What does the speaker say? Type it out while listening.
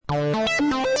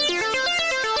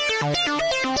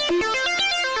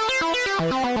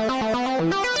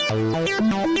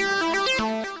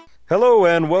Hello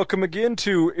and welcome again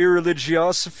to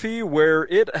Irreligiosophy, where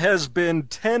it has been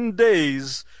 10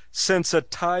 days since a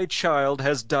Thai child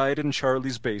has died in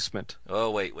Charlie's basement. Oh,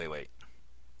 wait.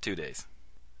 2 days.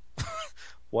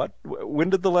 What? When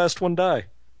did the last one die?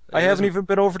 I He was haven't even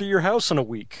been over to your house in a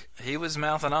week. he was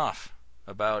mouthing off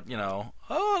about,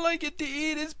 all I get to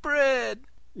eat is bread.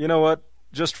 You know what?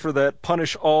 Just for that,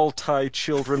 punish all Thai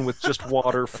children with just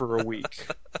water for a week.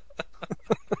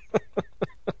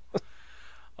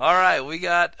 All right, we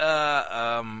got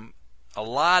a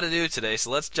lot to do today, so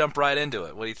let's jump right into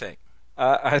it. What do you think?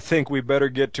 I think we better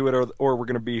get to it or we're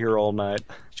going to be here all night.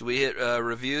 Should we hit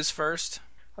reviews first?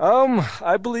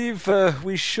 I believe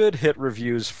we should hit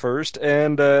reviews first,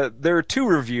 and there are two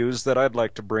reviews that I'd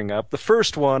like to bring up. The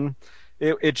first one,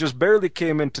 it just barely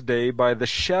came in today by The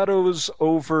Shadows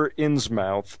over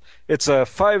Innsmouth. It's a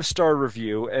 5-star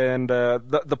review, and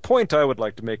the point I would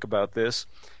like to make about this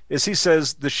is he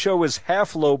says the show is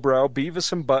half lowbrow,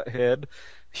 Beavis and Butthead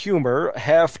humor,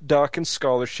 half Dawkins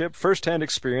scholarship, first-hand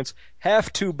experience,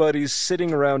 half two buddies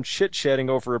sitting around chit-chatting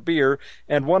over a beer,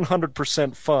 and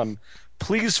 100% fun.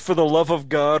 Please, for the love of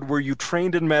God, were you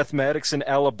trained in mathematics in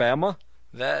Alabama?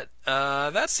 That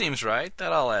seems right.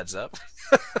 That all adds up.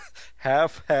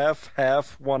 Half,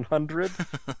 100?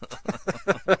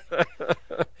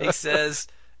 He says,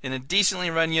 in a decently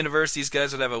run universe, these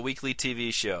guys would have a weekly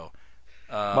TV show.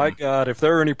 My God, if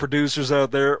there are any producers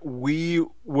out there, we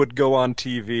would go on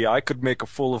TV. I could make a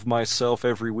fool of myself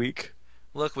every week.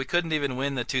 Look, we couldn't even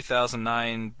win the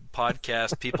 2009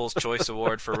 Podcast People's Choice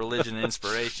Award for Religion and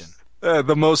Inspiration.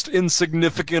 The most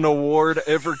insignificant award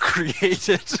ever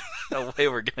created. No way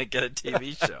we're going to get a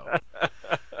TV show.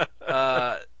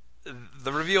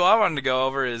 The review I wanted to go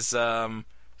over is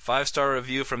 5-star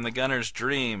review from The Gunner's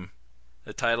Dream.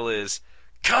 The title is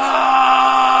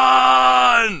Khan!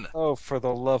 Oh, for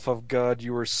the love of God,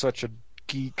 you are such a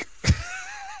geek.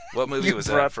 What movie You was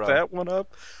brought that from? that one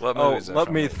up? What movie is that let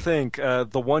from? me think.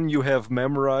 The one you have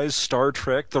memorized, Star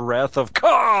Trek, The Wrath of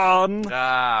Khan.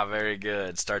 Ah, very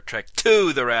good. Star Trek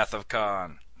II, The Wrath of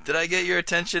Khan. Did I get your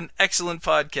attention? Excellent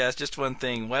podcast. Just one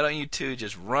thing. Why don't you two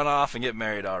just run off and get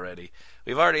married already?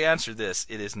 We've already answered this.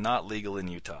 It is not legal in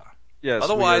Utah. Yes.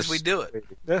 Otherwise, we do it.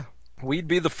 Yeah. We'd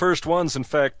be the first ones. In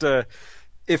fact,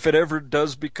 if it ever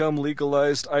does become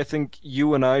legalized, I think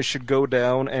you and I should go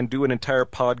down and do an entire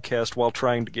podcast while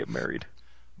trying to get married.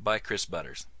 By Chris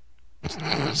Butters.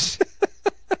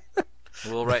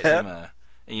 We'll write him an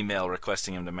email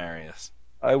requesting him to marry us.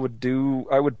 I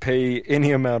would pay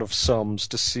any amount of sums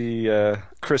to see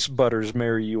Chris Butters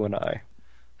marry you and I.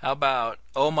 How about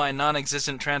Oh My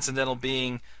Non-Existent Transcendental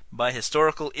Being by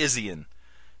Historical Isian?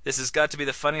 This has got to be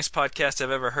the funniest podcast I've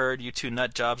ever heard. You two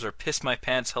nut jobs are piss my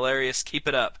pants hilarious. Keep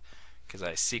it up. Because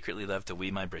I secretly love to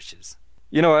wee my britches.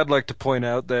 You know, I'd like to point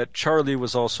out that Charlie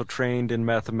was also trained in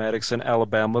mathematics in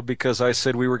Alabama because I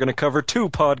said we were going to cover 2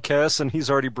 podcasts and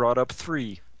he's already brought up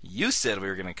 3. You said we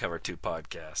were going to cover 2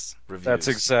 podcasts. Reviews. That's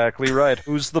exactly right.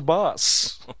 Who's the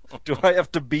boss? Do I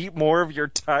have to beat more of your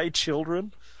Thai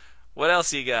children? What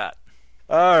else you got?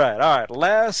 All right.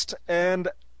 Last and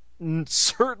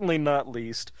certainly not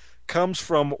least comes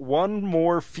from one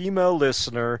more female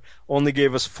listener, only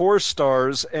gave us 4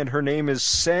 stars, and her name is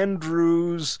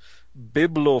Sandrew's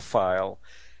Bibliophile.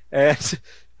 And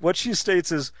what she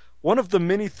states is, one of the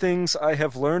many things I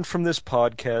have learned from this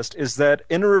podcast is that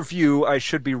in a review I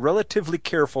should be relatively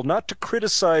careful not to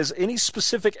criticize any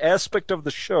specific aspect of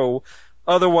the show,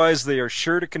 otherwise they are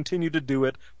sure to continue to do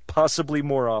it, possibly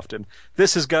more often.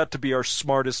 This has got to be our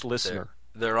smartest listener.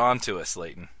 They're on to us,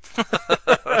 Leighton.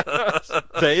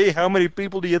 They? How many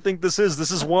people do you think this is? This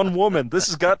is one woman. This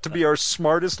has got to be our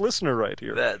smartest listener right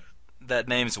here. That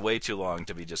name's way too long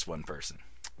to be just one person.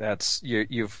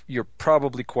 You're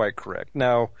probably quite correct.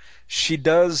 Now, she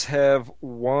does have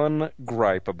one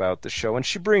gripe about the show, and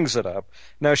she brings it up.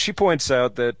 Now, she points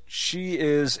out that she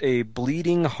is a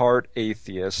bleeding heart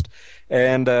atheist,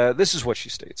 and this is what she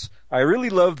states. I really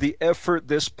love the effort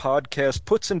this podcast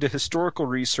puts into historical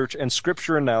research and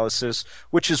scripture analysis,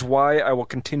 which is why I will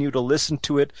continue to listen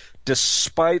to it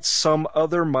despite some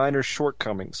other minor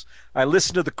shortcomings. I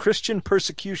listened to the Christian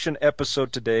persecution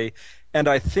episode today, and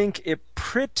I think it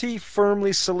pretty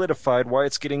firmly solidified why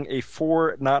it's getting a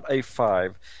 4, not a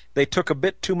 5. They took a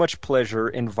bit too much pleasure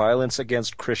in violence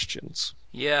against Christians.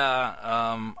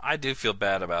 Yeah, I do feel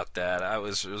bad about that. It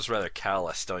was rather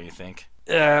callous, don't you think?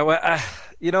 Yeah, well,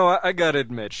 I gotta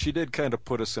admit, she did kind of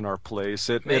put us in our place.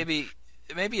 Maybe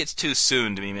maybe it's too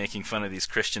soon to be making fun of these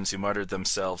Christians who martyred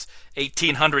themselves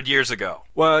 1,800 years ago.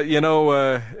 Well,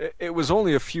 it was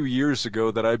only a few years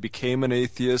ago that I became an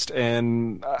atheist,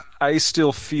 and I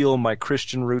still feel my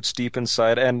Christian roots deep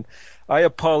inside, and I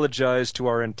apologize to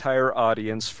our entire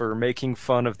audience for making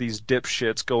fun of these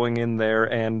dipshits going in there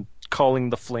and calling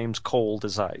the flames cold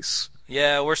as ice.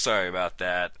 Yeah, we're sorry about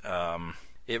that.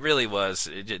 It really was.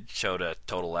 It showed a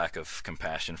total lack of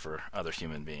compassion for other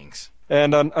human beings.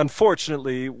 And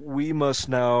unfortunately, we must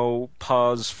now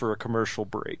pause for a commercial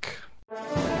break.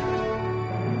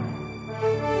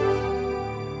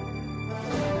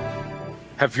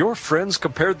 Have your friends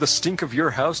compared the stink of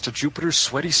your house to Jupiter's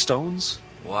sweaty stones?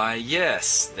 Why,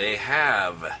 yes, they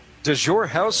have. Does your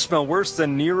house smell worse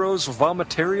than Nero's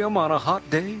vomitarium on a hot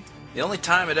day? The only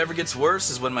time it ever gets worse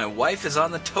is when my wife is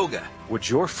on the toga. Would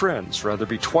your friends rather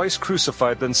be twice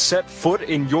crucified than set foot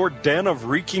in your den of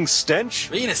reeking stench?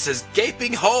 Venus's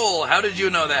gaping hole! How did you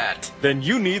know that? Then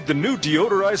you need the new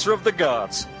deodorizer of the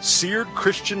gods, seared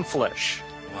Christian flesh.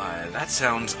 Why, that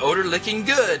sounds odor-licking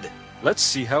good. Let's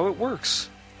see how it works.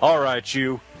 All right,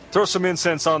 you. Throw some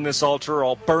incense on this altar or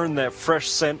I'll burn that fresh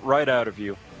scent right out of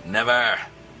you. Never.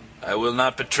 I will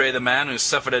not betray the man who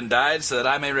suffered and died so that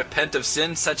I may repent of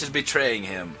sin such as betraying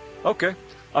him. Okay,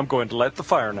 I'm going to light the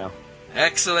fire now.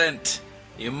 Excellent.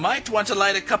 You might want to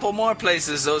light a couple more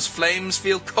places. Those flames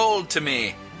feel cold to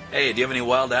me. Hey, do you have any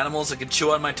wild animals that can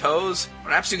chew on my toes?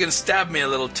 Perhaps you can stab me a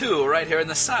little too, right here in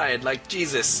the side, like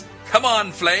Jesus. Come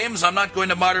on, flames. I'm not going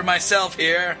to martyr myself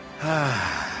here.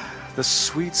 The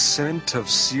sweet scent of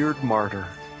seared martyr,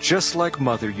 just like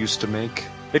Mother used to make.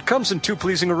 It comes in two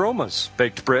pleasing aromas,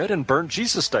 baked bread and burnt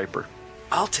Jesus diaper.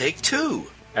 I'll take 2.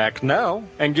 Act now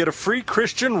and get a free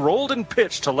Christian rolled in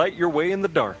pitch to light your way in the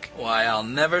dark. Why, I'll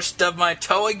never stub my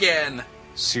toe again.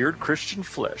 Seared Christian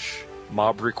flesh.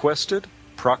 Mob requested,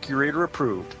 procurator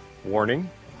approved. Warning,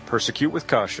 persecute with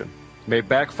caution. May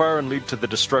backfire and lead to the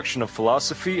destruction of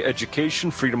philosophy, education,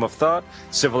 freedom of thought,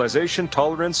 civilization,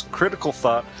 tolerance, critical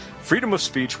thought, freedom of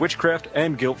speech, witchcraft,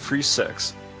 and guilt-free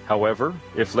sex. However,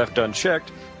 if left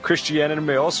unchecked, Christianity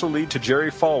may also lead to Jerry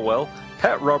Falwell,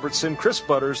 Pat Robertson, Chris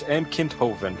Butters, and Kent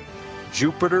Hovind.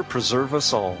 Jupiter preserve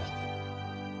us all.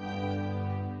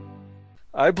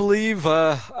 I believe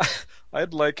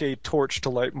I'd like a torch to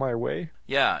light my way.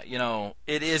 Yeah,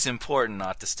 it is important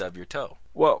not to stub your toe.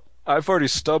 Well, I've already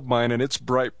stubbed mine and it's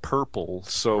bright purple,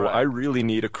 so Right. I really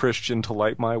need a Christian to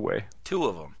light my way. 2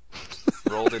 of them.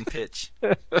 Rolled in pitch.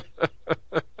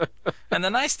 And the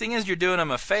nice thing is you're doing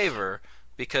them a favor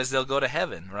because they'll go to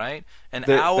heaven, right?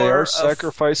 They are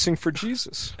sacrificing for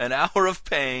Jesus. An hour of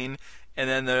pain and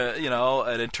then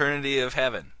an eternity of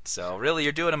heaven. So really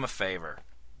you're doing them a favor.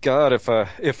 God, if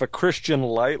a Christian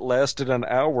light lasted an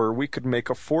hour, we could make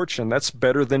a fortune. That's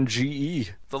better than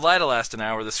GE. The light will last an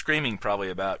hour, the screaming probably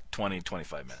about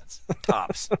 20-25 minutes.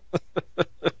 Tops.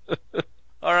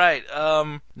 All right,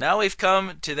 now we've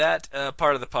come to that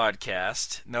part of the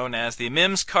podcast known as the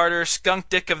Mims Carter Skunk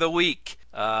Dick of the Week,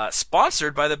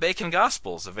 sponsored by the Bacon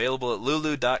Gospels, available at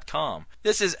lulu.com.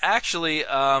 This is actually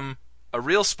a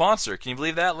real sponsor. Can you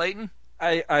believe that, Leighton?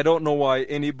 I don't know why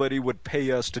anybody would pay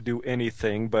us to do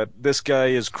anything, but this guy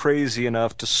is crazy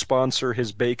enough to sponsor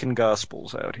his Bacon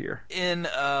Gospels out here.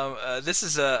 This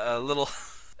is a little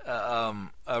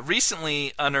a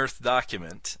recently unearthed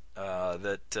document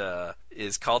that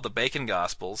is called the Bacon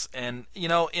Gospels, and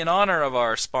in honor of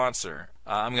our sponsor,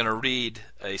 I'm going to read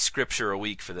a scripture a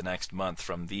week for the next month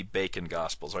from the Bacon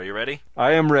Gospels. Are you ready?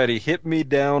 I am ready. Hit me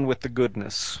down with the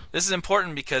goodness. This is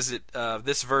important because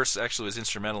this verse actually was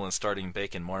instrumental in starting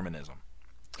Bacon Mormonism.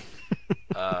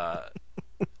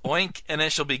 Oink, and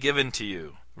it shall be given to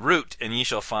you. Root, and ye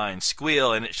shall find.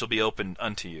 Squeal, and it shall be opened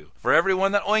unto you. For every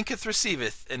one that oinketh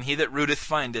receiveth, and he that rooteth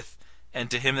findeth,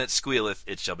 and to him that squealeth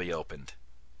it shall be opened.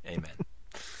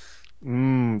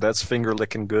 Amen. That's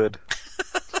finger-licking good.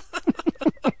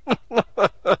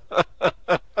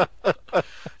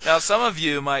 Now, some of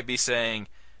you might be saying,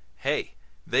 hey,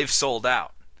 they've sold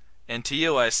out. And to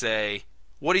you I say,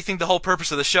 what do you think the whole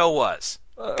purpose of the show was?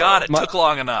 God, it took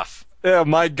long enough. Yeah,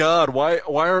 my God, why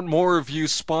aren't more of you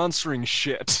sponsoring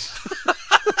shit?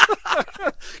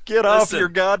 Get off your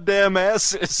goddamn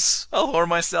asses. I'll whore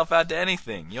myself out to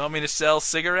anything. You want me to sell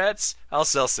cigarettes? I'll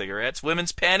sell cigarettes.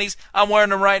 Women's panties? I'm wearing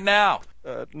them right now.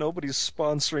 Nobody's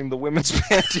sponsoring the women's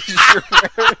panties you're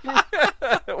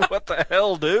wearing. What the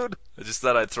hell, dude? I just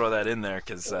thought I'd throw that in there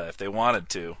because if they wanted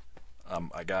to,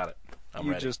 I got it. I'm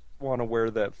ready. You just want to wear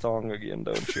that thong again,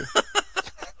 don't you?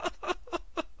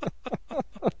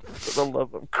 For the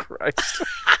love of Christ.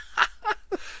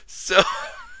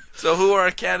 So So who are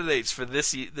our candidates for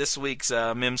this week's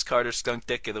Mims Carter Skunk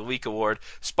Dick of the Week award,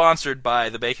 sponsored by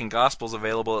the Bacon Gospels,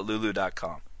 available at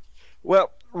lulu.com?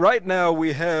 Well, right now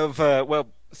we have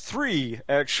three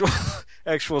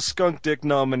actual Skunk Dick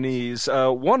nominees.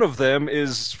 One of them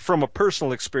is from a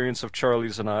personal experience of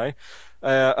Charlie's and I.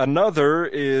 Another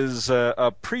is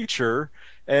a preacher,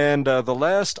 and the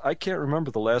last, I can't remember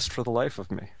the last for the life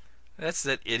of me. That's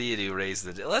that idiot who raised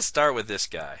the... Let's start with this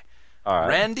guy. All right.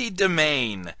 Randy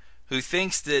DeMaine, who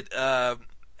thinks that,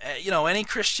 any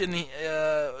Christian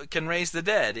can raise the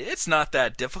dead. It's not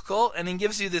that difficult, and he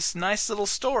gives you this nice little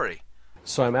story.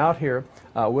 So I'm out here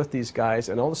with these guys,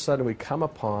 and all of a sudden we come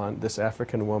upon this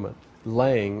African woman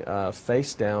laying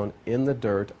face down in the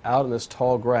dirt, out in this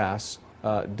tall grass,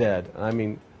 dead. I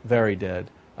mean, very dead,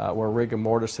 where rigor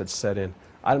mortis had set in.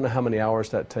 I don't know how many hours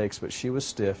that takes, but she was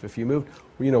stiff. If you moved,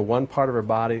 one part of her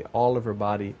body, all of her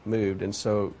body moved, and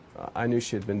so I knew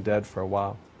she had been dead for a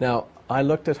while. Now, I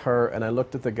looked at her, and I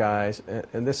looked at the guys,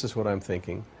 and this is what I'm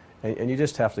thinking, and you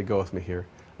just have to go with me here.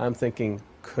 I'm thinking,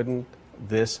 couldn't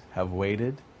this have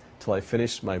waited till I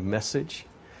finished my message?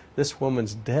 This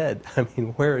woman's dead. I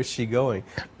mean, where is she going?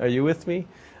 Are you with me?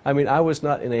 I mean, I was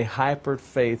not in a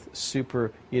hyper-faith,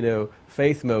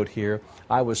 faith mode here.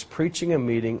 I was preaching a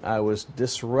meeting. I was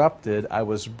disrupted. I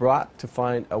was brought to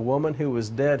find a woman who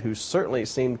was dead, who certainly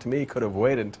seemed to me could have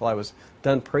waited until I was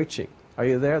done preaching. Are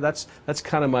you there? That's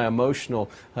kind of my emotional,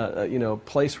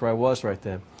 place where I was right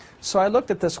then. So I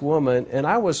looked at this woman, and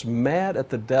I was mad at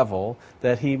the devil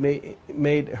that he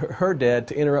made her dead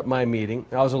to interrupt my meeting.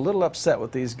 I was a little upset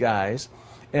with these guys.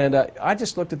 And I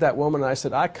just looked at that woman and I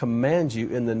said, I command you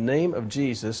in the name of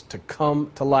Jesus to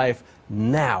come to life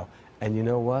now. And you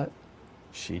know what?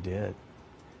 She did.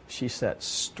 She sat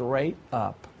straight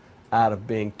up out of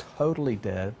being totally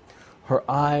dead. Her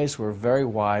eyes were very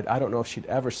wide. I don't know if she'd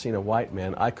ever seen a white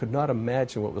man. I could not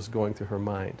imagine what was going through her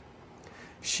mind.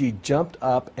 She jumped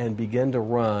up and began to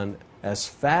run as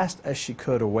fast as she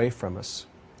could away from us.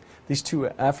 These two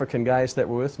African guys that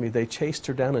were with me, they chased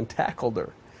her down and tackled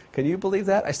her. Can you believe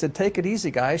that? I said, take it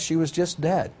easy, guys. She was just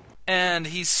dead. And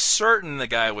he's certain the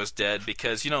guy was dead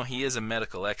because, he is a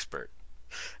medical expert.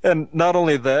 And not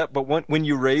only that, but when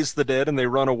you raise the dead and they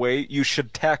run away, you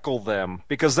should tackle them,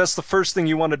 because that's the first thing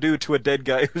you want to do to a dead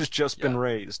guy who's just been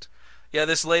raised. Yeah,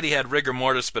 this lady had rigor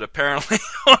mortis, but apparently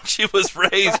when she was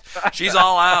raised, she's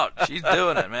all out. She's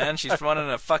doing it, man. She's running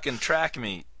a fucking track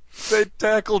meet. They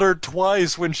tackled her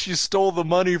twice when she stole the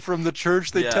money from the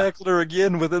church. They tackled her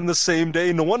again within the same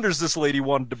day. No wonder this lady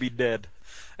wanted to be dead.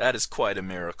 That is quite a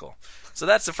miracle. So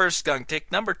that's the first skunk tick.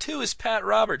 Number 2 is Pat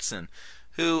Robertson,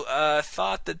 who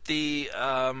thought that the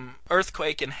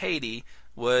earthquake in Haiti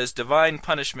was divine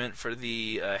punishment for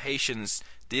the Haitians'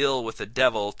 deal with the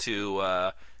devil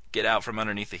to get out from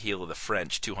underneath the heel of the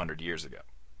French 200 years ago.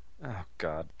 Oh,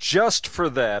 God. Just for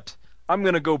that, I'm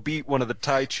going to go beat one of the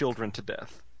Thai children to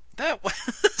death.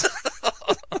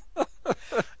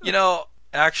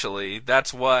 Actually,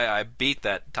 that's why I beat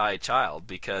that Thai child,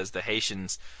 because the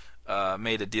Haitians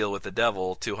made a deal with the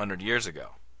devil 200 years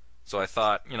ago. So I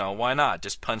thought, why not?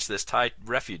 Just punch this Thai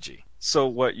refugee. So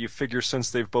what, you figure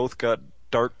since they've both got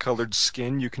dark-colored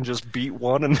skin, you can just beat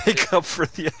one and make up for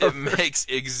the other? It makes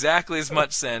exactly as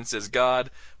much sense as God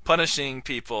punishing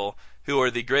people who are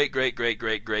the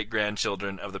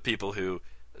great-great-great-great-great-grandchildren of the people who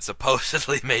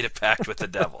supposedly made a pact with the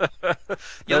devil. That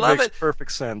makes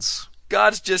perfect sense.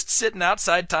 God's just sitting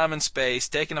outside time and space,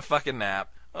 taking a fucking nap.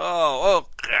 Oh,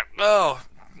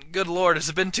 good Lord, has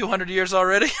it been 200 years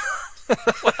already?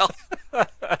 Well,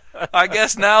 I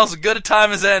guess now's as good a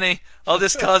time as any. I'll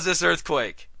just cause this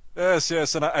earthquake.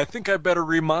 Yes, and I think I better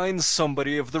remind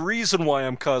somebody of the reason why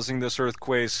I'm causing this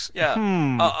earthquake. Yeah.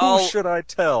 Who should I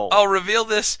tell? I'll reveal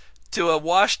this to a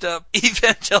washed-up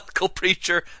evangelical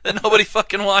preacher that nobody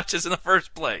fucking watches in the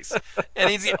first place. And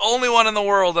he's the only one in the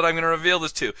world that I'm going to reveal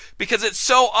this to, because it's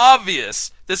so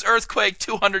obvious, this earthquake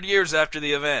 200 years after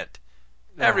the event.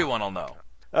 Everyone will know.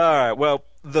 All right, well,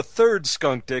 the third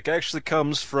skunk dick actually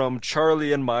comes from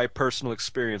Charlie and my personal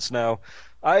experience. Now,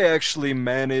 I actually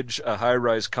manage a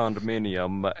high-rise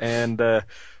condominium, and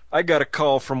I got a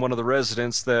call from one of the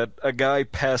residents that a guy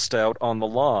passed out on the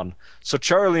lawn. So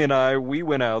Charlie and I, we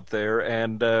went out there,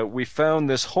 and we found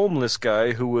this homeless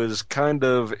guy who was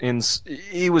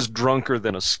he was drunker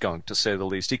than a skunk, to say the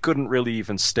least. He couldn't really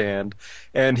even stand,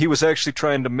 and he was actually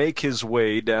trying to make his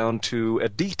way down to a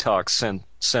detox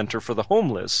center for the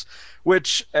homeless,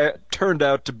 which turned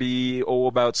out to be,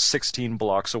 about 16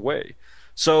 blocks away.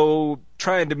 So,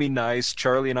 trying to be nice,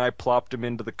 Charlie and I plopped him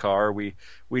into the car. We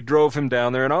drove him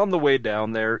down there, and on the way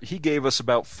down there, he gave us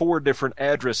about 4 different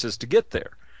addresses to get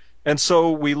there. And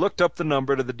so we looked up the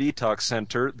number to the detox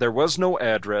center. There was no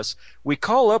address. We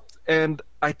call up and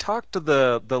I talk to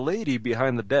the lady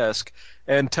behind the desk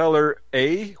and tell her,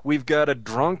 A, we've got a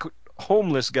drunk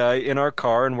homeless guy in our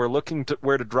car and we're looking to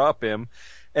where to drop him,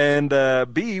 and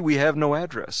B, we have no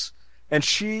address. And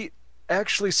she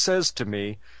actually says to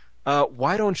me,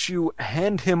 why don't you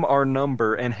hand him our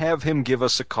number and have him give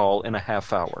us a call in a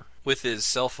half hour? With his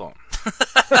cell phone.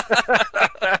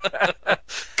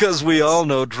 Because we all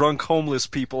know drunk homeless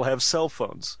people have cell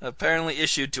phones. Apparently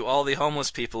issued to all the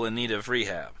homeless people in need of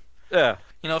rehab. Yeah.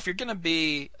 You know, if you're going to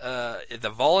be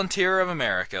the Volunteer of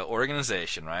America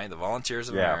organization, right? The Volunteers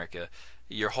of America,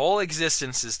 your whole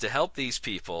existence is to help these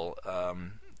people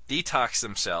detox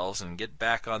themselves and get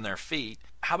back on their feet.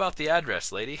 How about the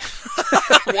address, lady?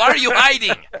 Why are you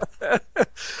hiding?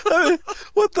 I mean,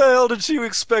 what the hell did you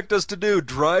expect us to do?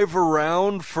 Drive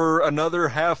around for another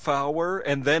half hour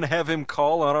and then have him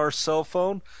call on our cell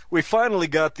phone? We finally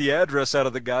got the address out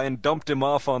of the guy and dumped him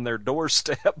off on their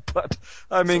doorstep. But,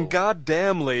 I mean,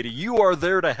 goddamn, lady, you are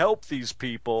there to help these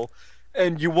people,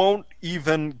 and you won't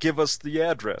even give us the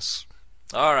address.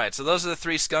 All right, so those are the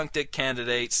three skunk dick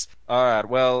candidates. All right,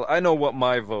 well, I know what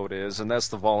my vote is, and that's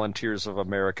the Volunteers of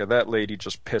America. That lady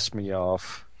just pissed me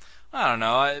off. I don't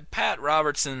know. Pat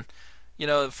Robertson, you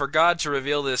know, for God to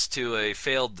reveal this to a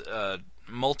failed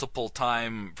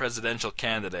multiple-time presidential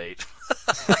candidate.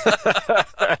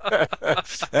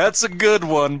 That's a good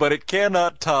one, but it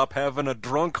cannot top having a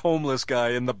drunk homeless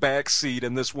guy in the back seat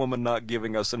and this woman not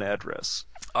giving us an address.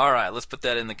 All right, let's put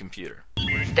that in the computer.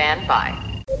 Stand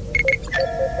by.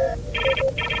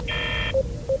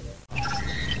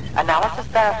 Analysis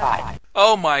verified.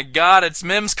 Oh my God, it's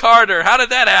Mims Carter. How did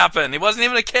that happen? He wasn't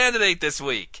even a candidate this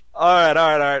week. All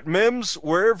right. Mims,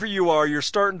 wherever you are, you're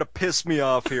starting to piss me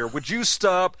off here. Would you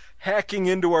stop hacking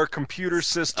into our computer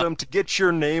system to get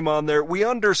your name on there? We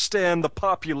understand the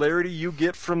popularity you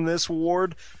get from this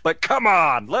award, but come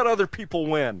on, let other people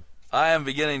win. I am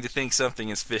beginning to think something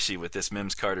is fishy with this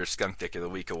Mims Carter Skunk Dick of the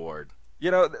Week award.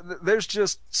 You know, there's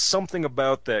just something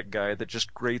about that guy that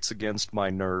just grates against my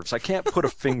nerves. I can't put a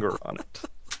finger on it.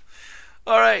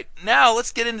 All right, now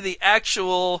let's get into the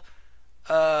actual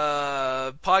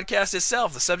podcast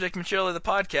itself, the subject material of the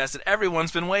podcast that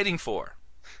everyone's been waiting for.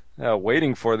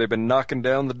 Waiting for? They've been knocking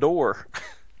down the door.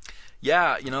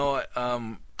 Yeah, you know,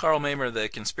 Carl Maimer, the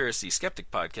Conspiracy Skeptic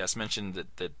podcast, mentioned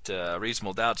that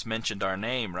Reasonable Doubts mentioned our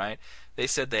name, right? They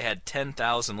said they had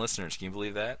 10,000 listeners. Can you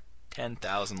believe that?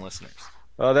 10,000 listeners.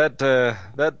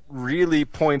 That really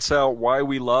points out why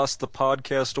we lost the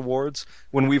podcast awards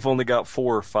when we've only got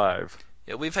 4 or 5.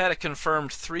 Yeah, we've had a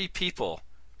confirmed 3 people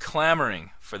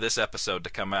clamoring for this episode to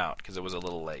come out because it was a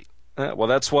little late. Well,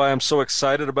 that's why I'm so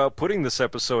excited about putting this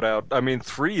episode out. I mean,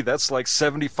 3, that's like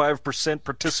 75%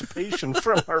 participation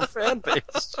from our fan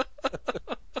base.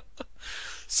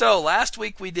 So, last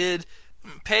week we did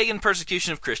pagan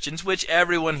persecution of Christians, which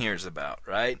everyone hears about,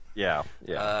 right? Yeah.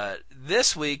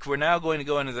 This week we're now going to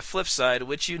go into the flip side,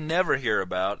 which you never hear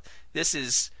about. This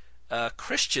is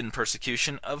Christian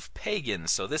persecution of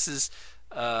pagans. So this is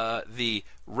the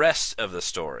rest of the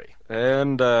story.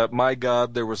 And, my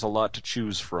God, there was a lot to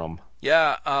choose from.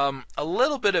 Yeah, a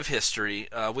little bit of history.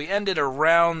 We ended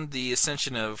around the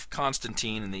ascension of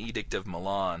Constantine and the Edict of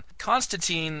Milan.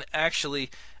 Constantine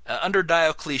actually, under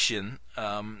Diocletian,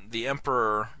 the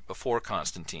emperor before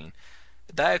Constantine,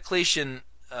 Diocletian,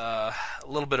 a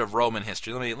little bit of Roman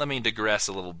history. Let me digress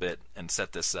a little bit and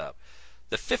set this up.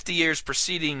 The 50 years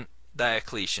preceding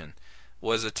Diocletian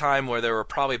was a time where there were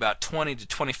probably about 20 to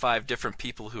 25 different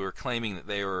people who were claiming that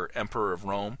they were emperor of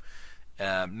Rome.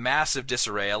 Massive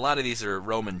disarray. A lot of these are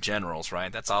Roman generals,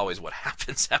 right? That's always what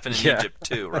happens. Happened in Egypt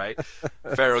too, right?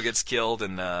 Pharaoh gets killed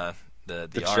and the army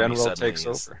general suddenly takes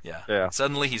over. Yeah.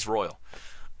 Suddenly he's royal.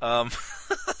 So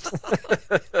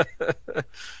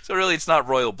really it's not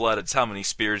royal blood, it's how many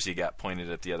spears he got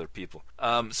pointed at the other people.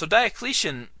 So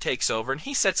Diocletian takes over and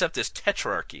he sets up this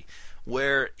tetrarchy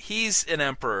where he's an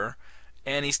emperor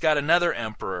and he's got another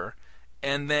emperor,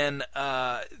 and then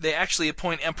they actually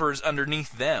appoint emperors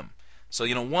underneath them. So,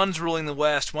 you know, one's ruling the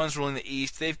west, one's ruling the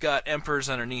east. They've got emperors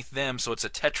underneath them, so it's a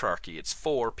tetrarchy. It's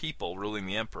 4 people ruling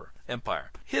the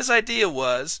empire. His idea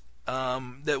was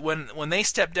that when they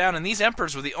stepped down, and these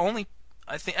emperors were the only,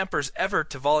 I think, emperors ever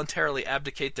to voluntarily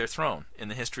abdicate their throne in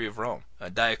the history of Rome,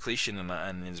 Diocletian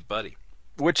and his buddy.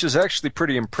 Which is actually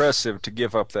pretty impressive to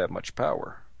give up that much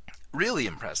power. Really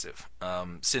impressive,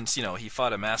 since, you know, he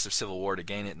fought a massive civil war to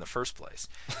gain it in the first place.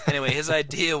 Anyway, his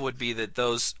idea would be that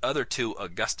those other 2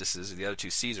 Augustuses, the other 2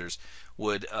 Caesars,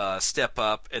 would step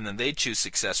up, and then they'd choose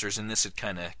successors, and this would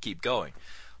kind of keep going.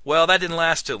 Well, that didn't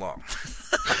last too long.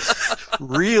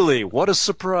 Really? What a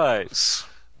surprise.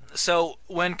 So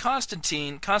when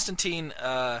Constantine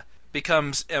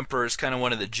becomes emperor, is kind of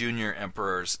one of the junior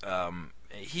emperors.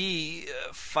 He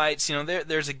fights.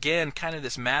 There's again kind of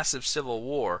this massive civil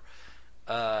war.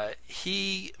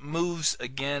 He moves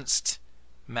against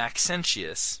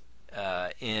Maxentius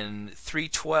in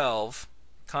 312.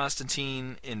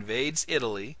 Constantine invades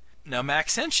Italy. Now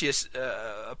Maxentius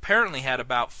apparently had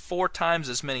about 4 times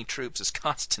as many troops as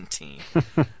Constantine,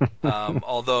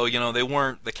 although they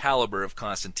weren't the caliber of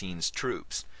Constantine's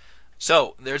troops.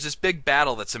 So there's this big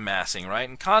battle that's amassing, right?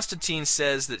 And Constantine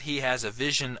says that he has a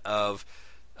vision of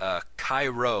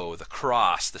Chi-Rho, the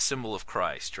cross, the symbol of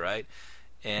Christ, right?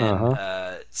 And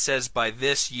says, "By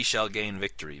this ye shall gain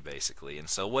victory," basically. And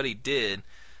so what he did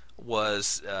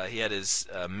was he had his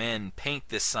men paint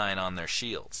this sign on their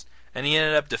shields. And he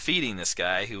ended up defeating this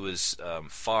guy who was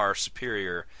far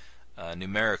superior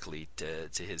numerically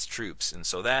to his troops. And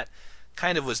so that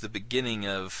kind of was the beginning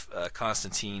of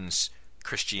Constantine's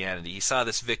Christianity. He saw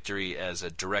this victory as a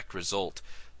direct result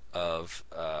of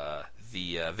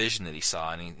the vision that he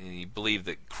saw, and he believed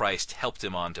that Christ helped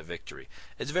him on to victory.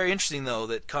 It's very interesting, though,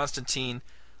 that Constantine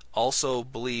also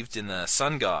believed in the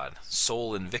sun god,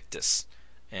 Sol Invictus,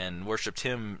 and worshipped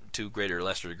him to greater or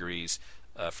lesser degrees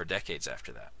for decades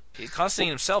after that. Constantine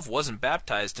himself wasn't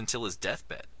baptized until his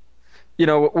deathbed.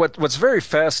 What's very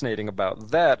fascinating about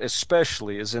that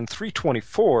especially is in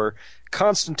 324,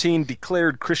 Constantine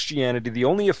declared Christianity the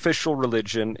only official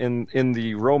religion in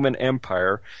the Roman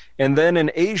Empire, and then in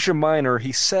Asia Minor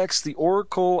he sacks the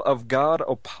oracle of god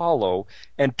Apollo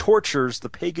and tortures the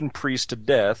pagan priest to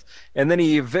death, and then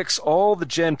he evicts all the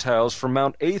Gentiles from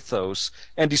Mount Athos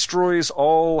and destroys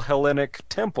all Hellenic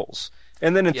temples.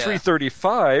 And then in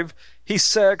 335, he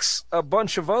sacks a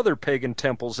bunch of other pagan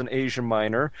temples in Asia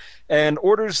Minor and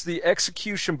orders the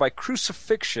execution by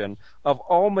crucifixion of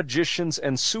all magicians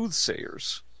and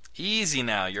soothsayers. Easy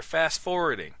now, you're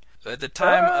fast-forwarding. At the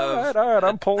time all right,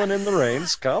 I'm pulling in the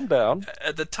reins. Calm down.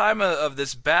 At the time of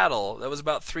this battle, that was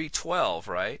about 312,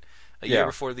 right? A year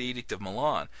before the Edict of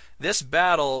Milan. This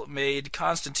battle made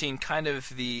Constantine kind of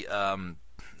the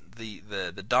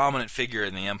dominant figure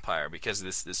in the empire, because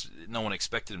this no one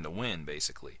expected him to win,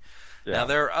 basically. Yeah. Now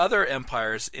there are other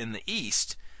empires in the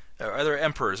east, or other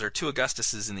emperors, or 2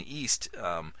 Augustuses in the east.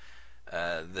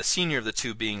 The senior of the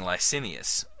 2 being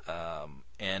Licinius,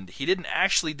 and he didn't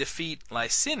actually defeat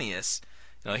Licinius.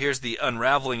 Here's the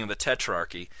unraveling of the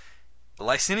Tetrarchy.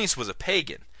 Licinius was a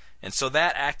pagan, and so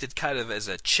that acted kind of as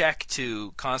a check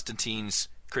to Constantine's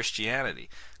Christianity.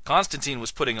 Constantine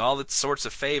was putting all the sorts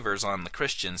of favors on the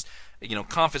Christians,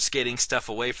 confiscating stuff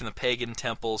away from the pagan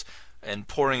temples and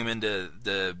pouring them into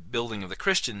the building of the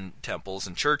Christian temples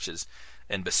and churches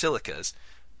and basilicas.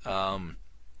 But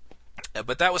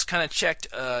that was kind of checked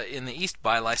in the east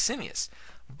by Licinius.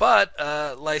 But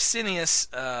Licinius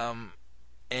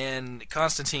and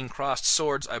Constantine crossed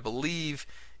swords, I believe,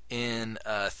 in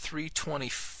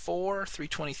 324,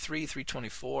 323,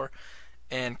 324,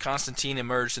 and Constantine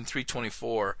emerged in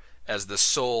 324 as the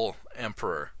sole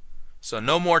emperor. So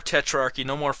no more tetrarchy,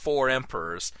 no more 4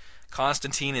 emperors.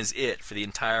 Constantine is it for the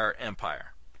entire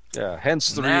empire. Yeah,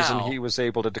 hence the reason he was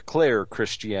able to declare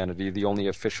Christianity the only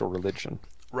official religion.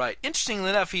 Right. Interestingly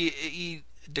enough, he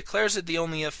declares it the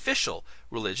only official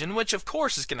religion, which of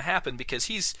course is going to happen because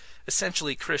he's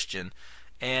essentially Christian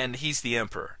and he's the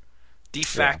emperor. De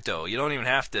facto, you don't even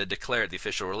have to declare it the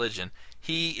official religion.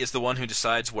 He is the one who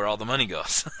decides where all the money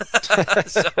goes.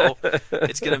 So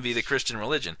it's going to be the Christian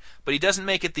religion. But he doesn't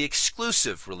make it the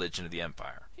exclusive religion of the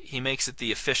empire. He makes it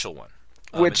the official one.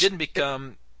 It didn't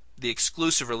become the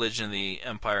exclusive religion of the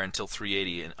empire until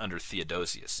 380 under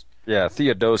Theodosius. Yeah,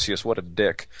 Theodosius, what a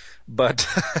dick. But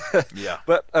yeah.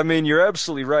 But I mean, you're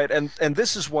absolutely right, and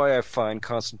this is why I find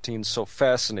Constantine so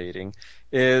fascinating.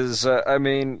 Is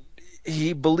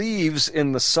he believes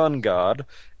in the sun god,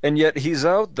 and yet he's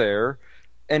out there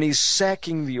and he's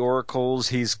sacking the oracles,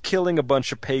 he's killing a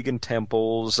bunch of pagan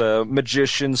temples,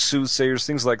 magicians, soothsayers,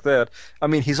 things like that. I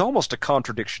mean, he's almost a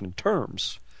contradiction in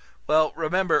terms. Well,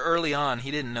 remember, early on,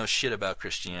 he didn't know shit about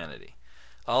Christianity.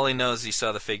 All he knows is he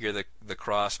saw the figure, the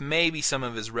cross. Maybe some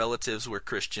of his relatives were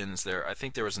Christians. I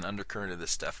think there was an undercurrent of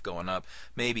this stuff going up.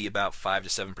 Maybe about 5 to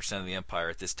 7% of the empire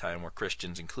at this time were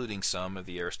Christians, including some of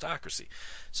the aristocracy.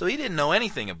 So he didn't know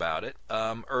anything about it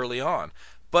early on.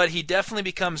 But he definitely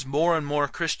becomes more and more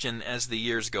Christian as the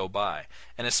years go by.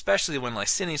 And especially when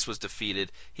Licinius was defeated,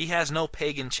 he has no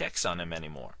pagan checks on him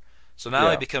anymore. So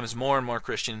now he becomes more and more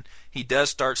Christian. He does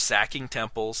start sacking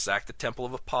temples, sack the Temple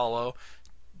of Apollo,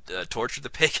 tortured the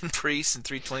pagan priests in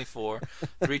 324.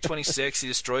 326, he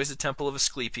destroys the temple of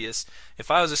Asclepius.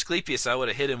 If I was Asclepius, I would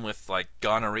have hit him with like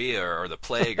gonorrhea or the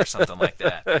plague or something like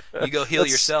that. You go heal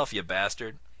yourself, you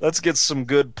bastard. Let's get some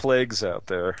good plagues out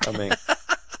there. I mean,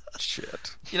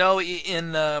 shit. You know,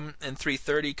 in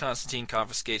 330, Constantine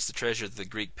confiscates the treasure of the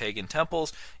Greek pagan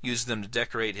temples, uses them to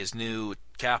decorate his new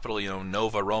capital,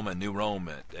 Nova Roma, New Rome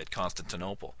at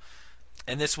Constantinople.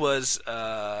 And this was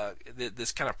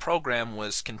this kind of program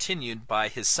was continued by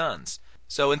his sons.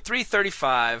 So in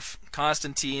 335,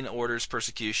 Constantine orders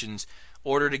persecutions,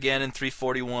 ordered again in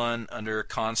 341 under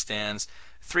Constans.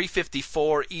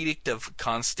 354, Edict of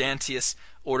Constantius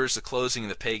orders the closing of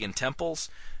the pagan temples.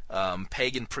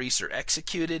 Pagan priests are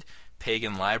executed.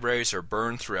 Pagan libraries are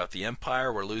burned throughout the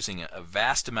empire. We're losing a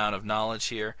vast amount of knowledge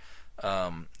here.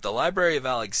 The Library of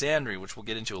Alexandria, which we'll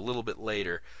get into a little bit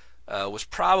later, was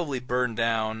probably burned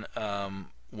down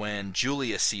when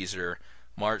Julius Caesar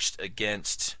marched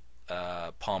against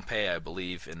Pompey, I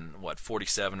believe, in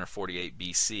 47 or 48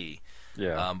 BC.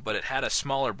 Yeah. But it had a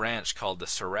smaller branch called the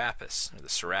Serapis, or the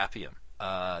Serapeum.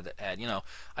 That had,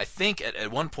 I think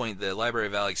at one point the Library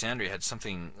of Alexandria had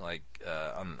something like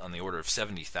on the order of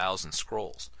 70,000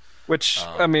 scrolls. Which,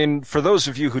 I mean, for those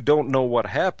of you who don't know what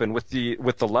happened with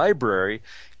the library,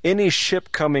 any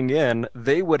ship coming in,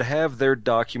 they would have their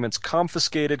documents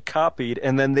confiscated, copied,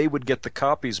 and then they would get the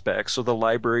copies back so the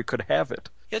library could have it.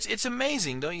 It's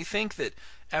amazing, don't you think, that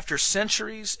after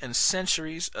centuries and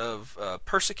centuries of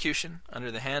persecution under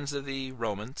the hands of the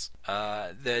Romans,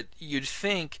 that you'd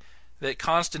think that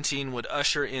Constantine would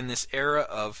usher in this era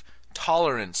of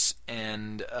tolerance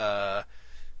and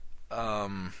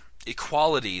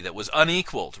equality that was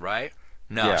unequaled, right?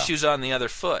 No, Yeah. shoes on the other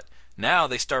foot. Now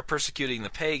they start persecuting the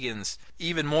pagans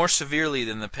even more severely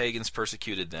than the pagans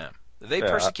persecuted them. They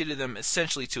Yeah. persecuted them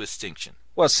essentially to extinction.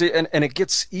 Well, see, and it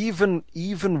gets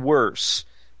even worse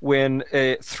when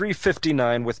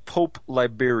 359 with Pope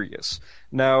Liberius.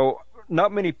 Now,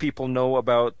 not many people know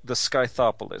about the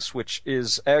Scythopolis, which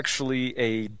is actually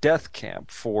a death camp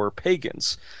for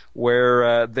pagans,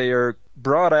 where they are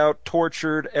brought out,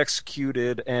 tortured,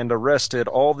 executed, and arrested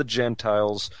all the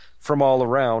Gentiles from all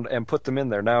around and put them in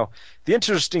there. Now, the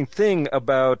interesting thing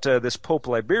about this Pope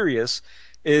Liberius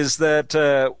is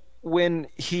that when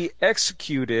he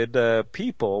executed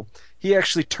people, he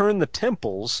actually turned the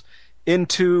temples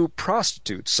into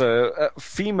prostitutes,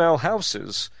 female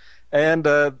houses. And,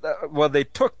 they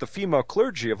took the female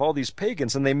clergy of all these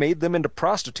pagans and they made them into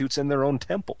prostitutes in their own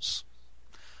temples.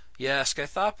 Yeah,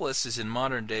 Scythopolis is in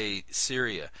modern-day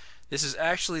Syria. This is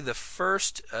actually the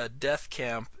first death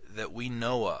camp that we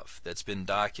know of that's been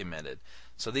documented.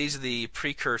 So these are the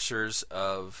precursors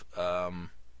of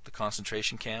the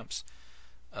concentration camps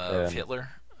of Hitler.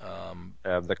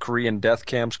 The Korean death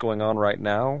camps going on right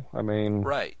now. I mean...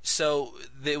 Right. So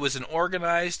it was an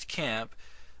organized camp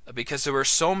because there were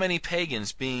so many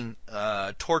pagans being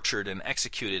tortured and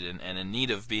executed and in need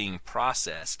of being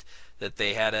processed that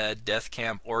they had a death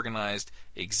camp organized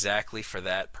exactly for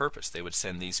that purpose. They would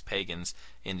send these pagans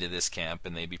into this camp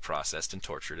and they'd be processed and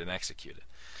tortured and executed.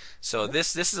 So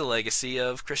this is a legacy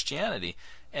of Christianity.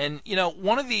 And,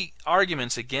 one of the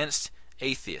arguments against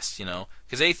atheists,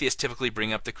 because atheists typically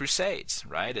bring up the Crusades,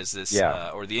 right, as this,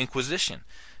 or the Inquisition,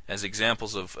 as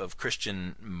examples of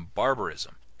Christian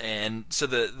barbarism. And so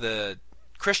the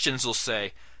Christians will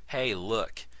say, hey,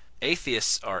 look,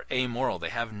 atheists are amoral. They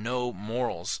have no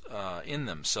morals in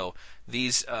them. So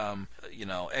these,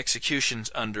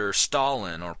 executions under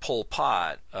Stalin or Pol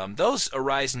Pot, those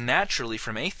arise naturally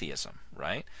from atheism,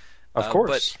 right? Of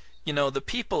course. But, the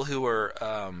people who were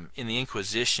in the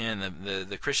Inquisition,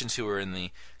 the Christians who were in the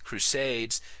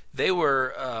Crusades, they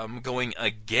were going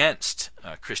against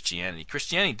Christianity.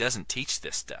 Christianity doesn't teach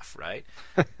this stuff, right?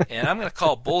 And I'm going to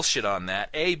call bullshit on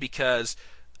that, because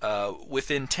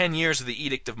within 10 years of the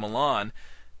Edict of Milan,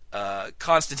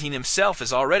 Constantine himself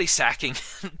is already sacking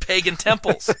pagan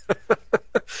temples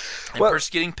and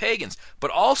persecuting pagans.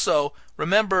 But also,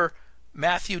 remember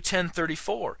Matthew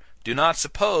 10:34. Do not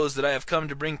suppose that I have come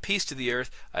to bring peace to the earth.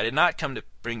 I did not come to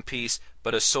bring peace,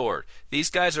 but a sword.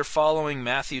 These guys are following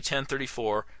Matthew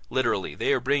 10:34 literally.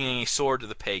 They are bringing a sword to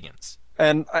the pagans.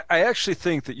 And I actually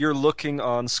think that you're looking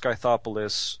on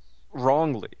Scythopolis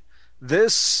wrongly.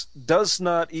 This does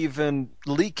not even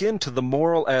leak into the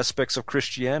moral aspects of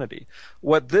Christianity.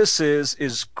 What this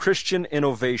is Christian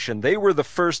innovation. They were the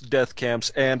first death camps,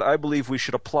 and I believe we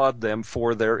should applaud them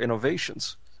for their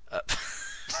innovations.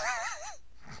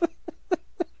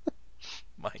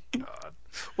 My God.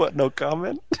 What, no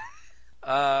comment?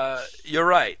 You're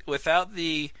right. Without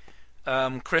the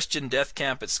Christian death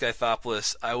camp at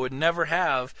Scythopolis, I would never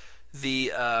have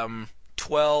the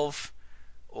 12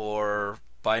 or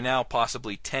by now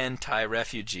possibly 10 Thai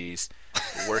refugees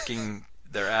working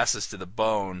their asses to the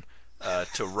bone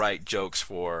to write jokes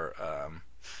for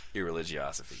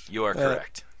irreligiosity. You are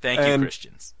correct. Thank you,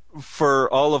 Christians. For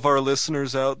all of our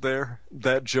listeners out there,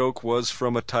 that joke was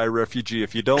from a Thai refugee.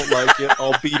 If you don't like it,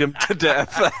 I'll beat him to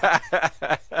death.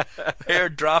 They're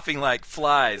dropping like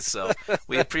flies, so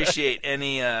we appreciate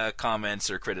any comments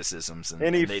or criticisms. And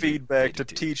Any they feedback do to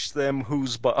too. teach them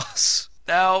who's boss.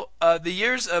 Now, the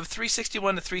years of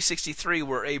 361 to 363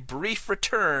 were a brief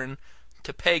return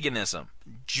to paganism.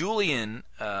 Julian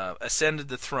ascended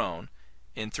the throne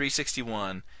in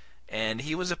 361, and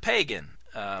he was a pagan.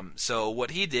 So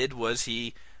what he did was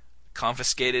he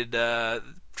confiscated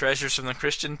treasures from the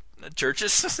Christian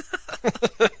churches,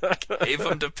 gave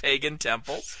them to pagan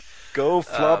temples. Go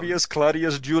Flavius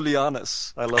Claudius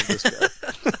Julianus. I love this guy.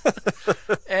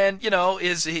 And,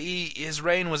 his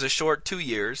reign was a short 2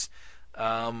 years.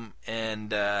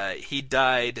 And he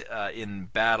died in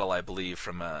battle, I believe,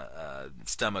 from a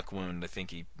stomach wound. I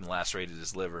think he lacerated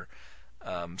his liver.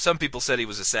 Some people said he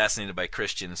was assassinated by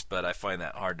Christians, but I find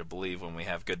that hard to believe when we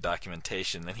have good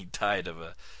documentation that he died of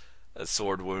a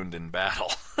sword wound in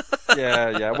battle.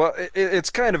 Yeah. Well, it's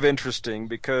kind of interesting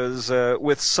because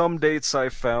with some dates I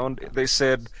found, they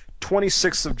said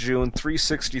 26th of June,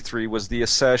 363 was the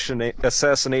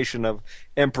assassination of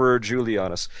Emperor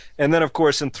Julianus. And then, of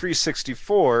course, in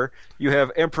 364, you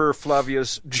have Emperor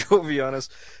Flavius Jovianus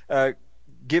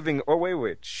giving... Oh,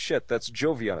 wait. Shit, that's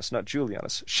Jovianus, not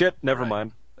Julianus. Shit, never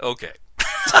mind. Okay.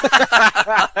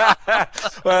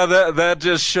 Well, that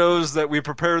just shows that we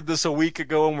prepared this a week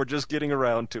ago and we're just getting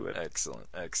around to it. Excellent.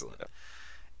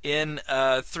 In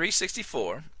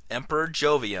 364, Emperor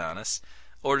Jovianus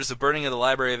orders the burning of the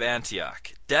Library of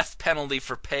Antioch, death penalty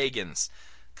for pagans,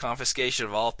 confiscation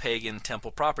of all pagan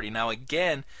temple property. Now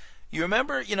again, you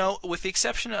remember, with the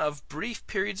exception of brief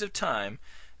periods of time,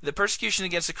 the persecution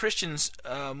against the Christians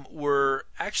were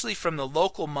actually from the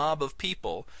local mob of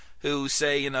people who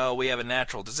say, we have a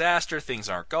natural disaster, things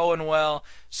aren't going well,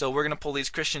 so we're going to pull these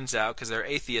Christians out because they're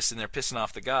atheists and they're pissing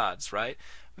off the gods, right?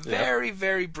 Yeah. Very,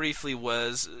 very briefly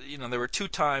was, there were 2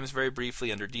 times very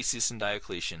briefly under Decius and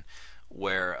Diocletian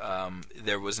where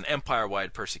there was an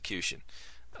empire-wide persecution.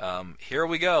 Here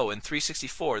we go, in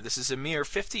 364. This is a mere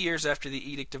 50 years after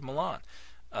the Edict of Milan.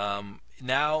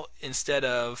 Now, instead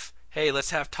of, hey, let's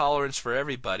have tolerance for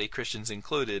everybody, Christians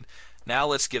included, now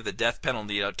let's give the death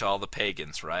penalty out to all the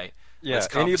pagans, right? Yeah,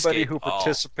 anybody who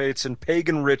participates in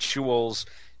pagan rituals,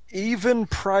 even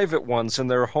private ones in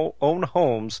their own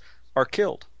homes, are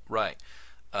killed. Right.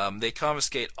 They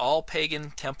confiscate all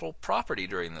pagan temple property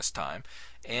during this time.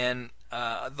 And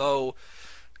though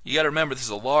you got to remember this is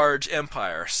a large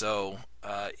empire, so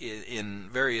in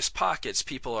various pockets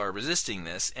people are resisting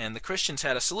this, and the Christians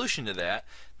had a solution to that.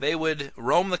 They would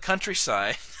roam the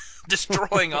countryside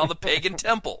destroying all the pagan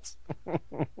temples.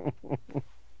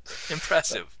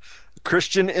 Impressive.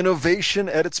 Christian innovation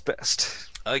at its best.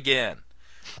 Again,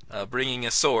 bringing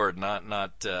a sword,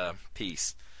 not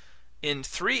peace. In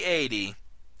 380,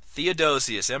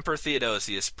 Emperor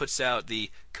Theodosius puts out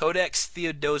the Codex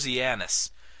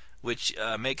Theodosianus, which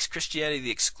makes Christianity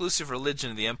the exclusive religion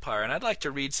of the empire. And I'd like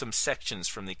to read some sections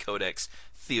from the Codex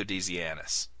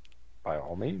Theodosianus. By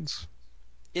all means.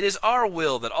 It is our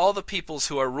will that all the peoples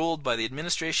who are ruled by the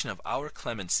administration of our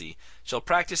clemency shall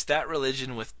practice that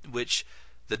religion with which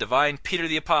the divine Peter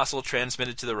the Apostle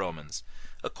transmitted to the Romans.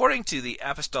 According to the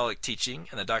apostolic teaching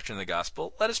and the doctrine of the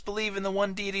gospel, let us believe in the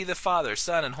one deity, the Father,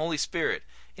 Son, and Holy Spirit,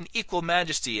 in equal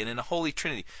majesty and in a holy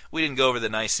trinity. We didn't go over the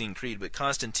Nicene Creed, but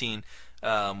Constantine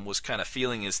was kind of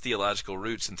feeling his theological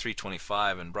roots in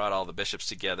 325 and brought all the bishops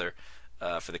together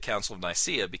for the Council of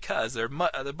Nicaea, because there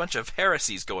are a bunch of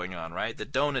heresies going on, right? The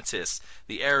Donatists,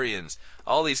 the Arians,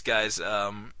 all these guys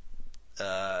are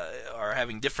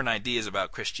having different ideas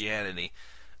about Christianity.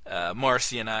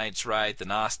 Marcionites, right? The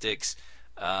Gnostics.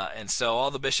 And so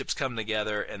all the bishops come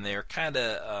together and they're kind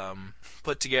of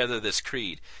put together this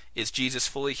creed. Is Jesus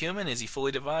fully human? Is he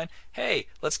fully divine? Hey,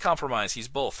 let's compromise. He's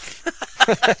both.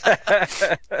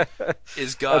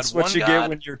 Is God one God? That's what you get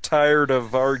when you're tired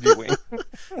of arguing.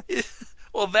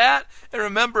 Well, that, and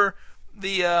remember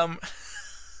the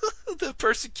the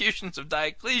persecutions of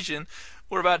Diocletian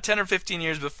were about 10 or 15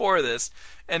 years before this,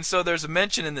 and so there's a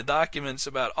mention in the documents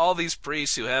about all these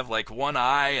priests who have like one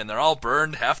eye and they're all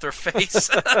burned, half their face,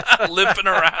 limping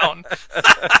around.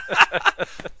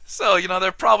 So,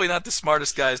 they're probably not the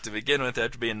smartest guys to begin with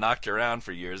after being knocked around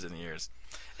for years and years.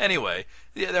 Anyway,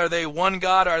 are they one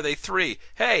God? Are they three?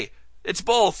 Hey, it's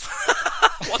both.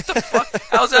 What the fuck?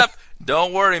 How's that?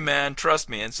 Don't worry, man. Trust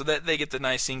me. And so that they get the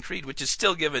Nicene Creed, which is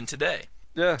still given today.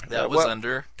 Yeah. That was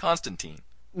under Constantine.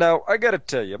 Now, I got to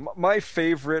tell you, my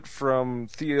favorite from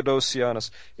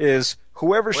Theodosianus is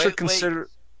whoever should consider.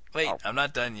 Wait, I'm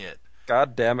not done yet.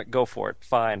 God damn it, go for it.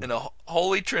 Fine. In a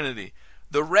holy trinity.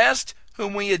 The rest,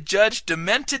 whom we adjudge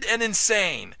demented and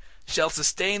insane, shall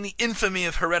sustain the infamy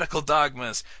of heretical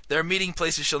dogmas. Their meeting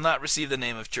places shall not receive the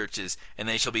name of churches, and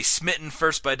they shall be smitten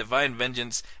first by divine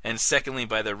vengeance, and secondly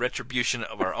by the retribution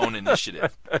of our own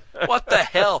initiative. What the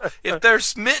hell? If they're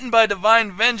smitten by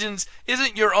divine vengeance,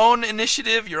 isn't your own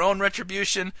initiative, your own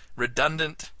retribution,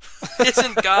 redundant?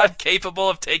 Isn't God capable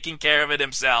of taking care of it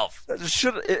himself?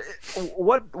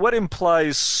 What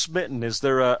implies smitten? Is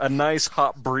there a nice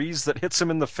hot breeze that hits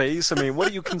him in the face? I mean, what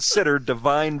do you consider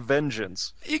divine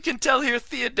vengeance? You can tell here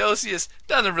Theodosius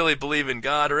doesn't really believe in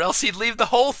God, or else he'd leave the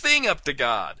whole thing up to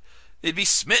God. He'd be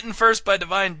smitten first by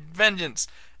divine vengeance.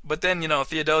 But then,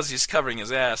 Theodosius covering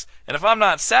his ass. And if I'm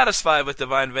not satisfied with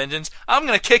divine vengeance, I'm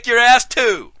going to kick your ass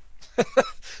too.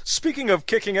 Speaking of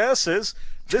kicking asses,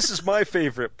 this is my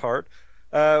favorite part.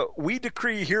 We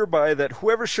decree hereby that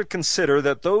whoever should consider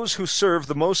that those who serve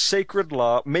the most sacred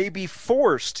law may be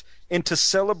forced into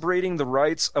celebrating the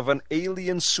rites of an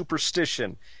alien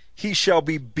superstition, he shall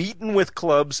be beaten with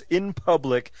clubs in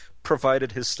public,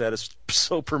 provided his status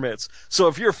so permits. So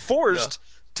if you're forced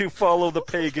to follow the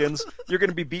pagans, you're going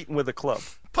to be beaten with a club.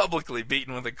 Publicly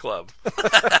beaten with a club.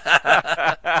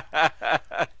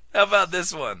 How about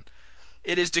this one?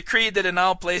 It is decreed that in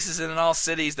all places and in all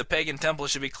cities the pagan temple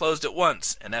should be closed at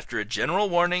once, and after a general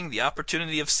warning, the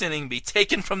opportunity of sinning be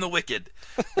taken from the wicked.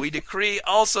 We decree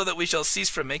also that we shall cease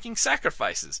from making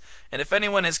sacrifices, and if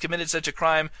anyone has committed such a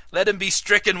crime, let him be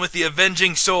stricken with the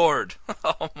avenging sword.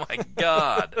 Oh my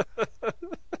God.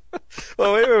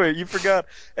 Oh, wait, you forgot.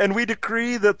 And we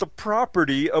decree that the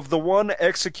property of the one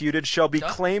executed shall be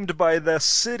claimed by the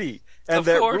city, and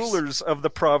that rulers of the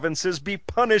provinces be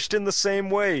punished in the same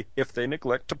way if they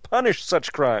neglect to punish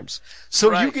such crimes.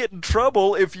 So you get in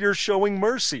trouble if you're showing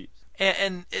mercy.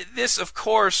 And this, of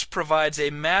course, provides a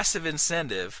massive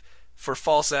incentive for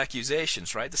false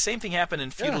accusations, right? The same thing happened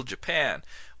in feudal Japan,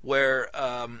 where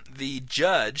the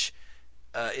judge,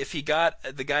 if he got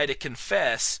the guy to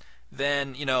confess,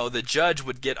 then, the judge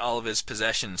would get all of his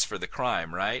possessions for the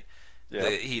crime, right?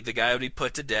 Yeah. The guy would be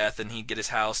put to death, and he'd get his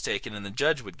house taken, and the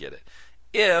judge would get it.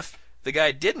 If the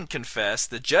guy didn't confess,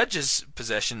 the judge's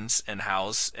possessions and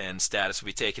house and status would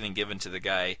be taken and given to the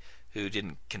guy who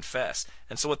didn't confess.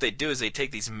 And so what they do is they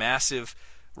take these massive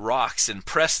rocks and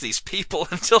press these people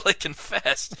until they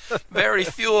confessed. Very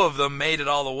few of them made it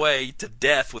all the way to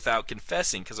death without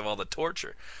confessing because of all the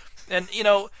torture. And,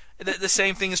 the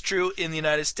same thing is true in the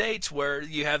United States, where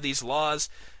you have these laws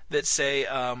that say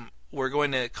we're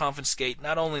going to confiscate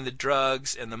not only the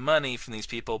drugs and the money from these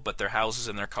people, but their houses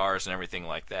and their cars and everything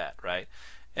like that, right?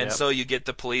 And so you get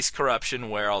the police corruption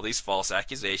where all these false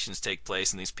accusations take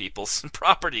place and these people's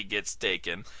property gets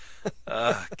taken.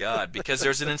 God, because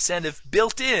there's an incentive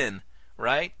built in,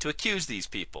 right, to accuse these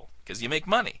people because you make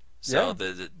money. So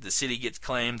the city gets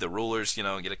claimed, the rulers, get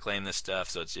to claim this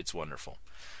stuff, so it's wonderful.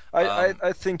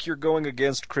 I think you're going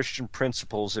against Christian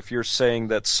principles if you're saying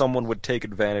that someone would take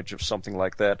advantage of something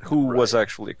like that who was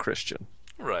actually a Christian.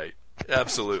 Right.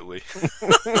 Absolutely.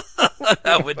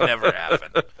 That would never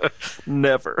happen.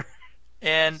 Never.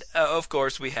 And, of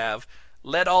course, we have,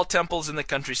 let all temples in the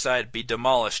countryside be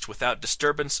demolished without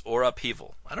disturbance or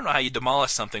upheaval. I don't know how you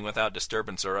demolish something without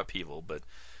disturbance or upheaval, but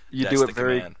you do it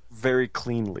very, very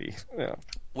cleanly. Yeah.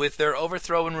 With their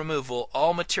overthrow and removal,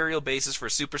 all material basis for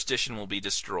superstition will be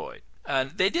destroyed.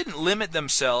 And they didn't limit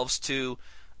themselves to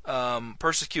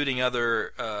persecuting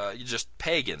other just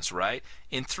pagans, right?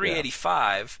 In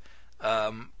 385,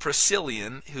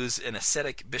 Priscillian, who's an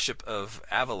ascetic bishop of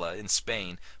Avila in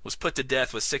Spain, was put to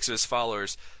death with 6 of his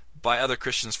followers by other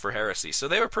Christians for heresy. So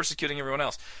they were persecuting everyone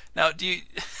else. Now,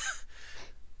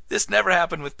 this never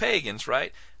happened with pagans,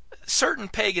 right? Certain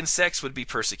pagan sects would be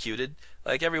persecuted.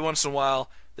 Like every once in a while,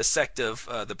 the sect of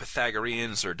the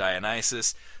Pythagoreans or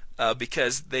Dionysus,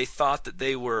 because they thought that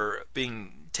they were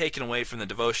being taken away from the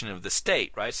devotion of the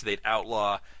state, right? So they'd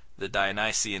outlaw the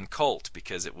Dionysian cult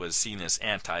because it was seen as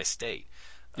anti-state.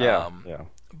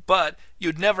 But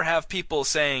you'd never have people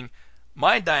saying,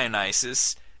 my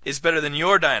Dionysus is better than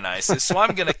your Dionysus, so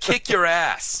I'm going to kick your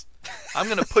ass. I'm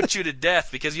going to put you to death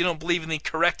because you don't believe in the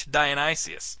correct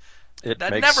Dionysius. That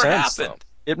never happened.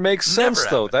 It makes sense,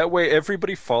 though. That way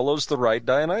everybody follows the right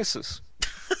Dionysus.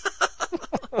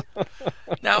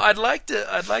 Now, I'd like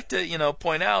to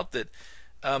point out that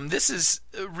this is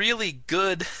really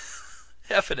good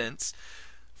evidence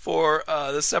for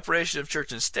the separation of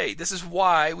church and state. This is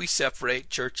why we separate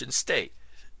church and state.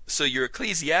 So your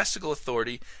ecclesiastical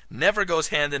authority never goes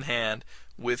hand in hand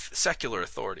with secular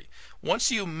authority.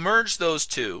 Once you merge those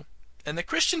two, and the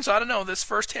Christians ought to know this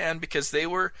firsthand because they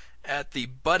were at the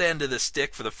butt end of the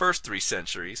stick for the first 3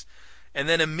 centuries, and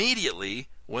then immediately,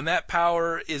 when that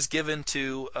power is given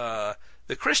to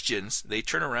the Christians, they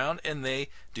turn around and they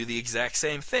do the exact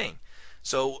same thing.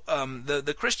 So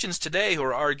the Christians today who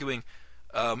are arguing,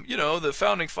 the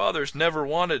founding fathers never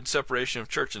wanted separation of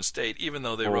church and state, even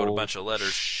though they wrote a bunch of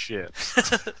letters. Shit.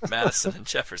 Madison and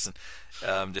Jefferson,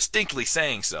 distinctly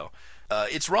saying so.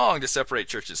 It's wrong to separate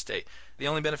church and state. The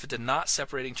only benefit to not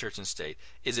separating church and state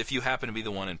is if you happen to be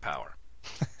the one in power.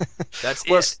 That's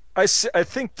it. I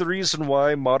think the reason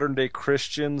why modern-day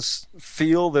Christians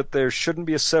feel that there shouldn't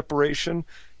be a separation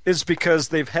is because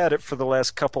they've had it for the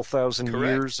last couple thousand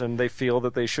years, and they feel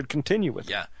that they should continue with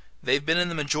it. Yeah. They've been in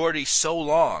the majority so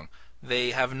long,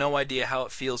 they have no idea how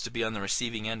it feels to be on the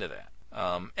receiving end of that.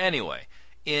 Anyway,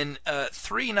 in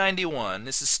 391,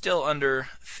 this is still under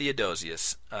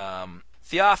Theodosius,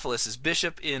 Theophilus is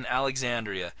bishop in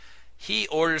Alexandria. He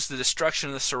orders the destruction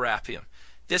of the Serapeum.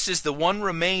 This is the one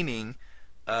remaining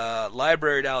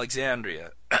library at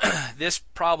Alexandria. This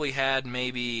probably had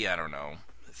maybe,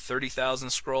 30,000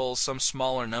 scrolls, some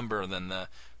smaller number than the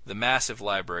massive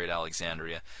library at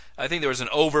Alexandria. I think there was an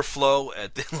overflow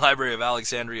at the Library of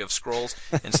Alexandria of scrolls,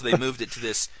 and so they moved it to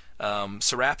this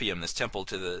Serapeum, this temple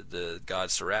to the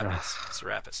god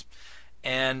Serapis.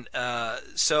 And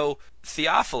so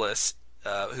Theophilus,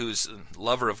 who's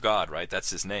lover of God, right? That's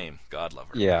his name, God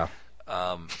lover. Yeah.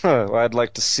 I'd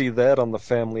like to see that on the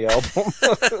family album.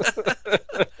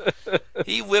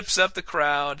 He whips up the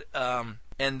crowd,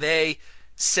 and they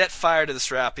set fire to the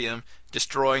Serapeum,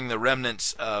 destroying the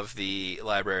remnants of the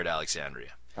library at Alexandria.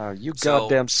 You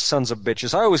goddamn sons of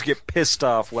bitches. I always get pissed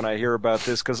off when I hear about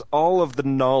this because all of the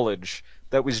knowledge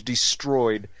that was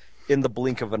destroyed in the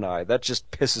blink of an eye, that just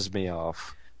pisses me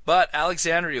off. But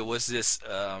Alexandria was this,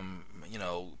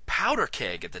 powder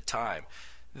keg at the time.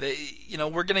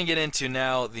 We're going to get into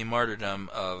now the martyrdom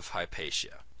of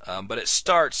Hypatia. But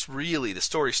the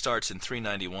story starts in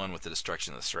 391 with the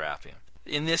destruction of the Serapeum.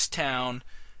 In this town,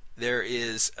 there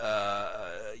is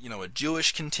a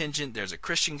Jewish contingent, there's a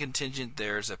Christian contingent,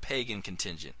 there's a pagan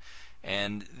contingent.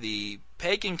 And the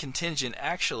pagan contingent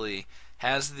actually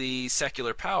has the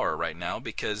secular power right now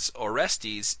because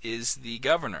Orestes is the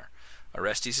governor.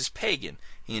 Orestes is pagan.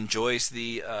 He enjoys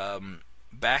the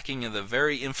backing of the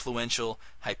very influential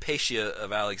Hypatia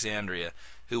of Alexandria,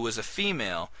 who was a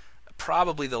female,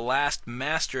 probably the last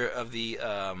master of the,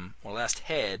 last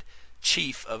head,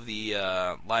 chief of the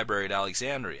library at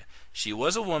Alexandria. She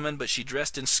was a woman, but she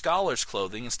dressed in scholar's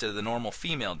clothing instead of the normal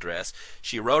female dress.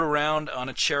 She rode around on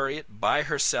a chariot by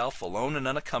herself, alone and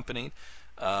unaccompanied,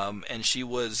 and she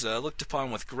was looked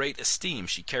upon with great esteem.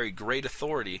 She carried great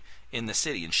authority in the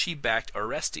city, and she backed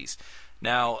Orestes.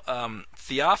 Now,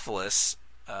 Theophilus,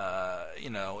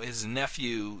 his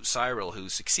nephew Cyril, who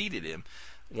succeeded him,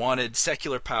 wanted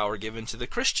secular power given to the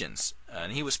Christians,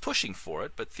 and he was pushing for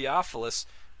it, but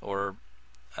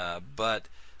but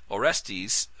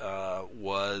Orestes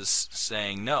was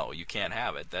saying, no, you can't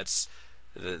have it. That's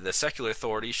the secular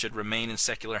authority should remain in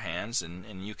secular hands,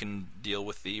 and you can deal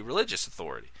with the religious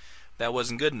authority. That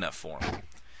wasn't good enough for him.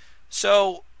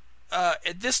 So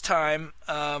at this time,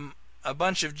 a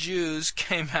bunch of Jews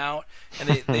came out, and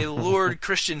they lured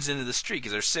Christians into the street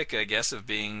because they're sick, I guess, of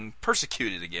being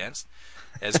persecuted against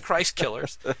as Christ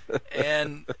killers.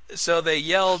 And so they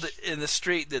yelled in the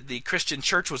street that the Christian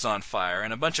church was on fire,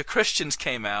 and a bunch of Christians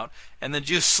came out, and the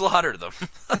Jews slaughtered them.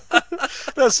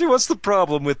 Now, see, what's the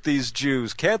problem with these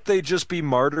Jews? Can't they just be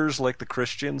martyrs like the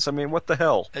Christians? I mean, what the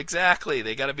hell? Exactly.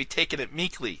 They got to be taken it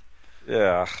meekly.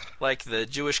 Yeah. Like the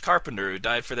Jewish carpenter who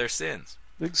died for their sins.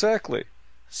 Exactly.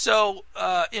 So,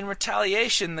 in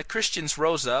retaliation, the Christians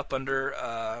rose up under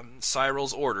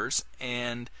Cyril's orders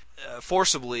and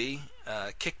forcibly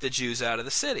kicked the Jews out of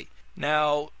the city.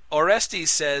 Now,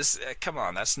 Orestes says, come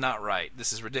on, that's not right.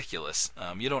 This is ridiculous.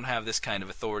 You don't have this kind of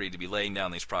authority to be laying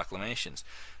down these proclamations.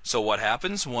 So what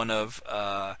happens? One of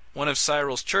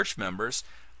Cyril's church members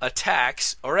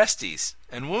attacks Orestes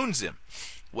and wounds him.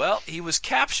 Well, he was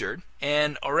captured,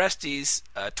 and Orestes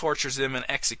tortures him and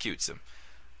executes him.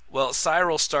 Well,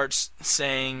 Cyril starts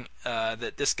saying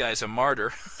that this guy's a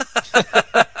martyr.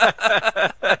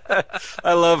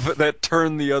 I love that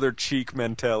turn the other cheek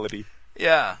mentality.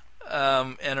 Yeah,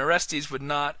 and Orestes would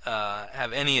not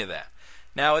have any of that.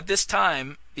 Now, at this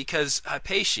time, because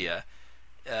Hypatia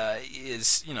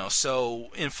is, so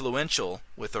influential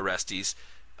with Orestes,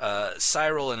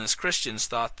 Cyril and his Christians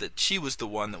thought that she was the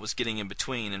one that was getting in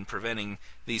between and preventing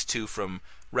these two from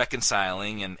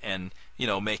reconciling and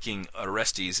making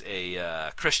Orestes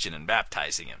a Christian and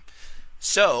baptizing him.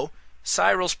 So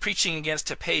Cyril's preaching against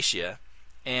Hypatia,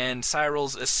 and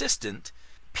Cyril's assistant,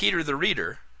 Peter the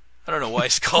Reader. I don't know why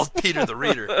he's called Peter the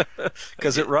Reader.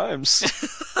 Because it rhymes.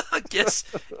 I guess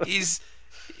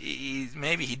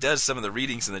maybe he does some of the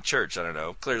readings in the church. I don't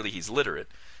know. Clearly he's literate.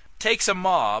 Takes a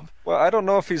mob. Well, I don't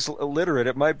know if he's illiterate.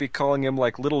 It might be calling him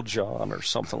like Little John or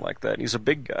something like that. He's a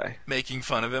big guy. Making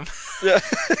fun of him. Yeah.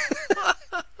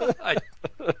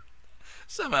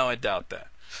 Somehow I doubt that.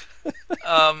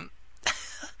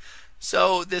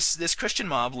 So this Christian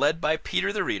mob, led by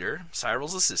Peter the Reader,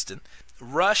 Cyril's assistant,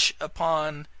 rush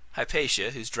upon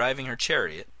Hypatia, who's driving her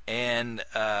chariot, and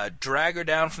drag her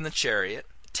down from the chariot.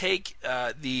 Take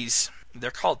these, they're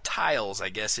called tiles, I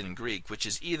guess, in Greek, which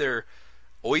is either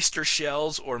oyster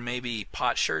shells or maybe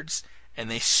potsherds, and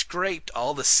they scraped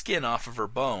all the skin off of her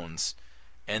bones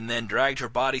and then dragged her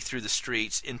body through the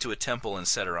streets into a temple and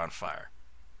set her on fire.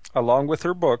 Along with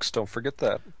her books, don't forget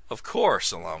that. Of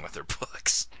course, along with her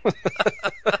books.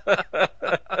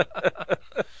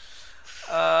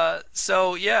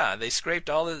 So yeah, they scraped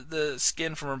all the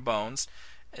skin from her bones,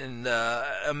 and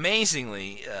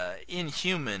amazingly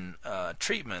inhuman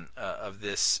treatment of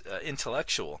this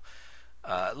intellectual.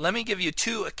 Let me give you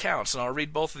two accounts, and I'll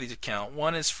read both of these accounts.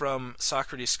 One is from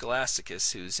Socrates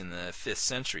Scholasticus, who's in the 5th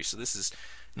century, so this is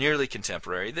nearly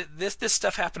contemporary. This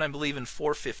stuff happened, I believe, in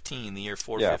 415, the year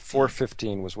 415. Yeah,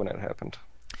 415 was when it happened.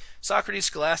 Socrates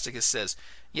Scholasticus says,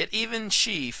 "Yet even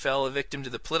she fell a victim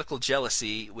to the political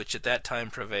jealousy which at that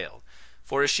time prevailed.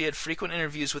 For as she had frequent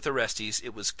interviews with Orestes,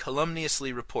 it was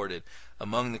calumniously reported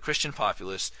among the Christian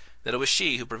populace that it was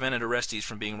she who prevented Orestes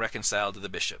from being reconciled to the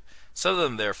bishop. Some of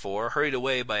them, therefore, hurried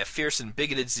away by a fierce and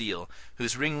bigoted zeal,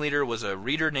 whose ringleader was a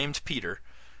reader named Peter,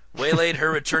 waylaid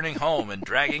her returning home, and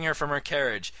dragging her from her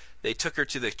carriage, they took her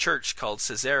to the church called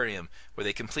Caesareum, where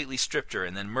they completely stripped her,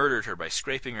 and then murdered her by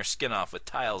scraping her skin off with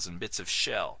tiles and bits of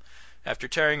shell. After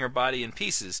tearing her body in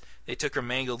pieces, they took her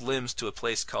mangled limbs to a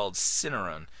place called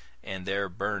Cinaron, and there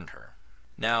burned her."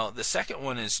 Now, the second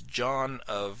one is John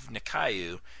of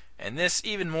Nicaea, and this,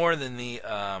 even more than the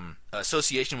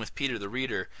association with Peter the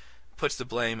Reader, puts the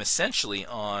blame essentially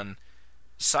on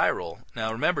Cyril.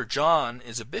 Now, remember, John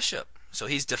is a bishop, so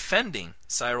he's defending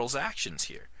Cyril's actions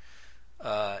here.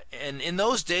 And in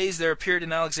those days there appeared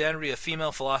in Alexandria a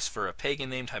female philosopher, a pagan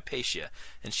named Hypatia,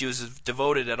 and she was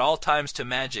devoted at all times to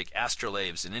magic,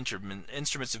 astrolabes, and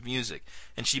instruments of music,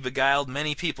 and she beguiled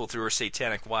many people through her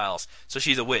satanic wiles. So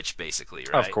she's a witch, basically,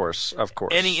 right? Of course, of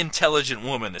course. Any intelligent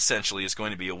woman, essentially, is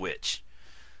going to be a witch.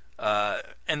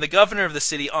 And the governor of the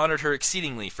city honored her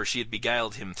exceedingly, for she had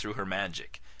beguiled him through her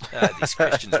magic. These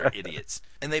Christians are idiots.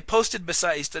 And they posted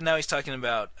beside, now he's talking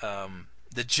about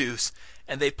the Jews,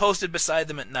 and they posted beside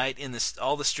them at night in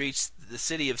all the streets, the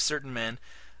city of certain men,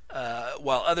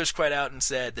 while others cried out and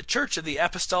said, "The church of the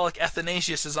apostolic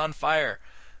Athanasius is on fire.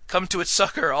 Come to its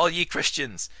succor, all ye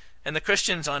Christians." And the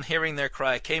Christians, on hearing their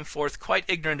cry, came forth quite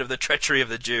ignorant of the treachery of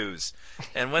the Jews.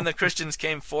 And when the Christians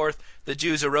came forth, the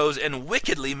Jews arose and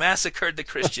wickedly massacred the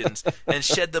Christians, and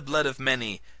shed the blood of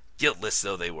many, guiltless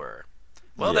though they were.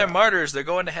 Well, they're martyrs. They're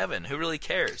going to heaven. Who really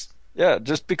cares? Yeah,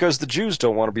 just because the Jews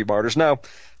don't want to be martyrs. Now,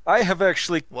 I have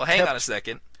actually... Well, hang on a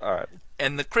second. All right.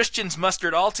 And the Christians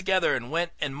mustered all together and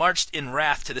went and marched in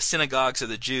wrath to the synagogues of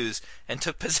the Jews and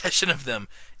took possession of them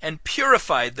and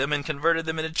purified them and converted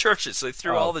them into churches. So they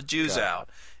threw all the Jews out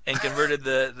and converted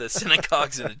the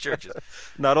synagogues into churches.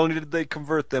 Not only did they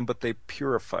convert them, but they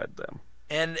purified them.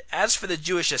 And as for the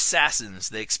Jewish assassins,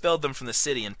 they expelled them from the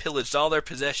city and pillaged all their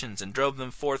possessions and drove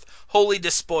them forth wholly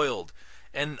despoiled.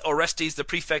 And Orestes the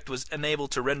prefect was unable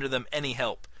to render them any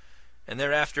help. And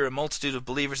thereafter a multitude of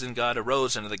believers in God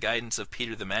arose under the guidance of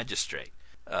Peter the magistrate,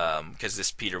 because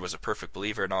this Peter was a perfect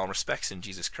believer in all respects in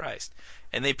Jesus Christ.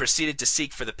 And they proceeded to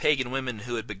seek for the pagan women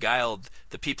who had beguiled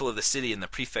the people of the city and the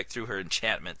prefect through her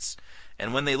enchantments.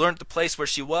 And when they learnt the place where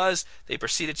she was, they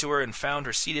proceeded to her and found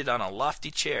her seated on a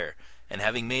lofty chair. And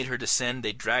having made her descend,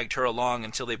 they dragged her along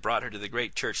until they brought her to the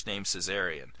great church named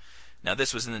Caesareum. Now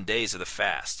this was in the days of the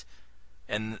fast.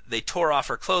 And they tore off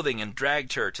her clothing and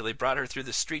dragged her till they brought her through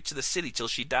the streets of the city till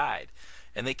she died.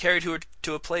 And they carried her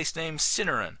to a place named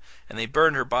Cinaron, and they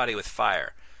burned her body with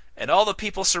fire. And all the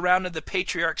people surrounded the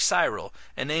patriarch Cyril,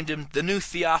 and named him the new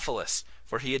Theophilus,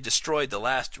 for he had destroyed the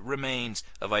last remains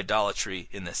of idolatry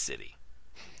in the city.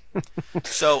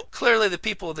 So clearly the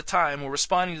people of the time were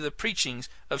responding to the preachings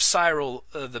of Cyril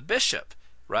the bishop,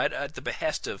 right, at the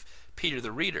behest of Peter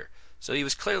the Reader. So he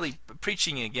was clearly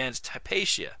preaching against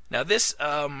Hypatia. Now this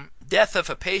death of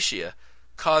Hypatia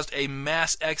caused a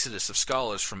mass exodus of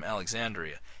scholars from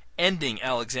Alexandria, ending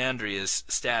Alexandria's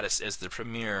status as the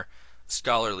premier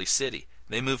scholarly city.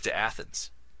 They moved to Athens.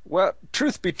 Well,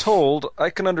 truth be told, I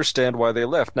can understand why they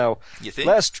left. Now, You think?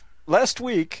 last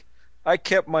week, I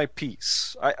kept my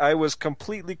peace. I was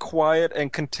completely quiet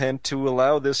and content to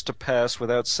allow this to pass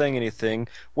without saying anything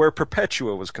where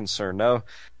Perpetua was concerned.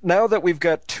 Now that we've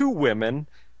got two women,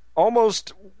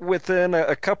 almost within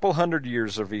a couple hundred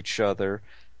years of each other,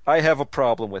 I have a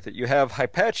problem with it. You have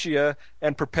Hypatia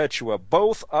and Perpetua,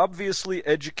 both obviously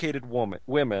educated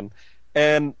women,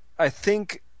 and I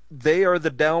think they are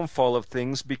the downfall of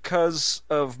things because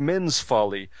of men's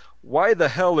folly. Why the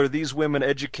hell are these women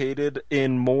educated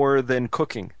in more than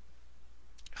cooking?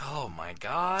 Oh my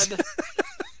God.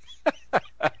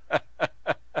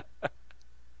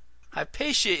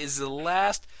 Hypatia is the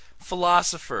last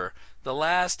philosopher, the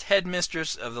last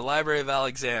headmistress of the Library of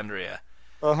Alexandria.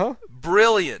 Uh-huh.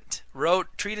 Brilliant. Wrote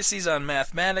treatises on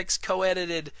mathematics,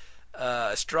 co-edited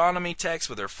astronomy texts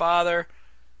with her father,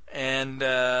 and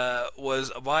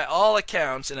was, by all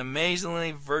accounts, an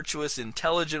amazingly virtuous,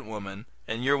 intelligent woman.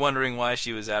 And you're wondering why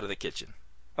she was out of the kitchen.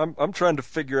 I'm trying to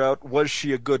figure out, was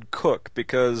she a good cook?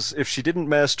 Because if she didn't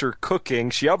master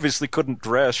cooking, she obviously couldn't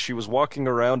dress. She was walking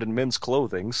around in men's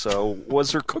clothing, so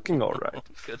was her cooking all right?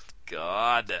 Good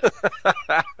God.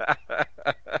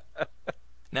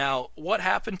 Now, what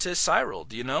happened to Cyril?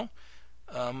 Do you know?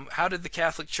 How did the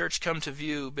Catholic Church come to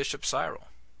view Bishop Cyril?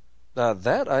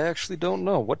 That I actually don't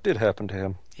know. What did happen to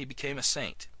him? He became a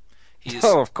saint.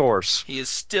 Oh, of course. He is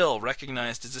still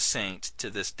recognized as a saint to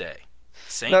this day.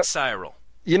 Saint Now, Cyril.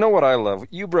 You know what I love?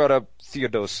 You brought up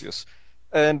Theodosius.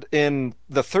 And in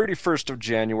the 31st of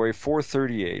January,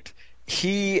 438,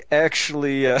 he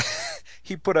actually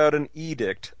he put out an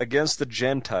edict against the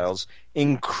Gentiles,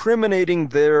 incriminating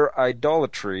their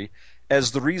idolatry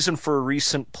as the reason for a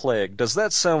recent plague. Does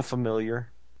that sound familiar?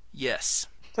 Yes.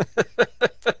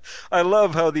 I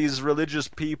love how these religious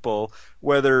people,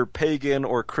 whether pagan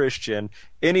or Christian,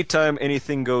 anytime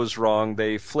anything goes wrong,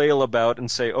 they flail about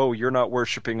and say, oh, you're not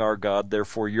worshiping our God,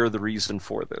 therefore you're the reason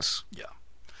for this. Yeah.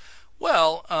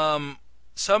 Well,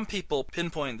 some people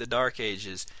pinpoint the Dark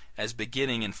Ages as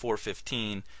beginning in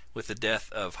 415 with the death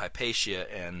of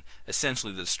Hypatia and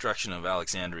essentially the destruction of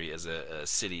Alexandria as a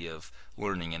city of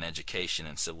learning and education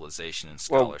and civilization and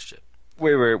scholarship.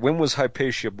 Wait, when was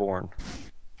Hypatia born?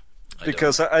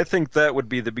 Because I think that would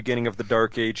be the beginning of the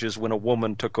Dark Ages when a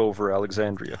woman took over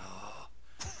Alexandria.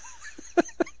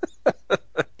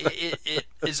 It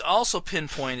is also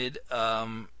pinpointed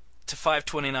to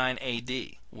 529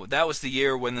 A.D. That was the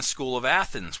year when the school of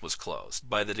Athens was closed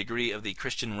by the decree of the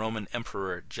Christian Roman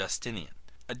Emperor Justinian.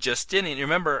 Justinian, you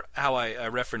remember how I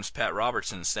referenced Pat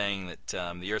Robertson saying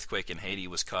that the earthquake in Haiti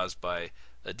was caused by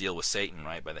a deal with Satan,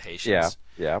 right, by the Haitians?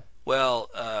 Yeah. Well,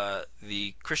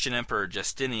 the Christian Emperor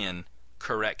Justinian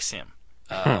corrects him.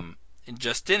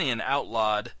 Justinian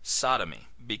outlawed sodomy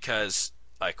because,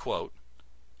 I quote,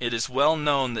 "It is well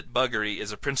known that buggery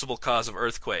is a principal cause of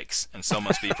earthquakes, and so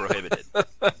must be prohibited."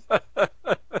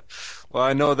 Well,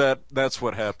 I know that's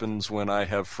what happens when I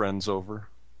have friends over.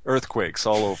 Earthquakes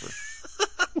all over.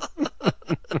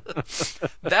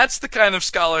 That's the kind of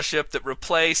scholarship that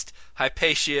replaced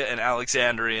Hypatia and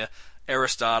Alexandria,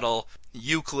 Aristotle,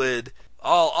 Euclid,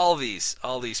 all these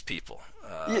people.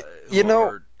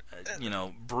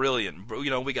 Brilliant.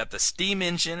 We got the steam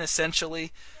engine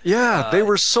essentially. Yeah, they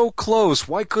were so close.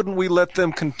 Why couldn't we let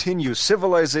them continue?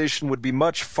 Civilization would be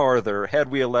much farther had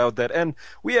we allowed that. And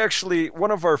we actually,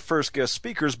 one of our first guest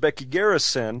speakers, Becky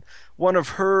Garrison, one of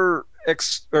her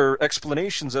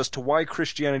explanations as to why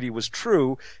Christianity was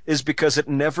true is because it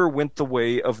never went the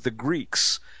way of the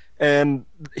Greeks. And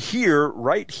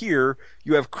right here,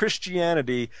 you have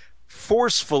Christianity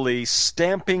forcefully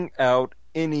stamping out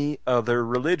any other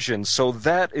religion. So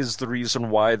that is the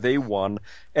reason why they won,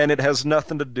 and it has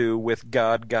nothing to do with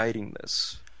God guiding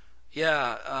this.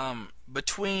 Yeah,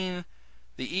 between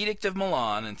the Edict of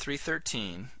Milan in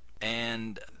 313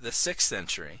 and the 6th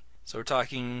century, so we're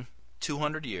talking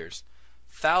 200 years,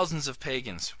 thousands of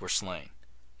pagans were slain.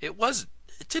 It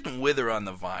didn't wither on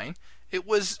the vine. It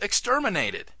was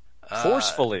exterminated.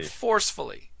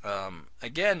 Forcefully.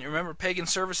 Again, you remember pagan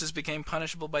services became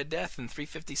punishable by death in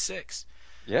 356.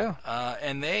 Yeah.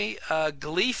 And they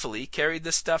gleefully carried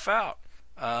this stuff out,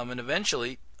 and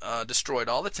eventually destroyed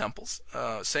all the temples,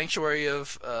 sanctuary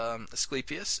of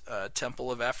Asclepius,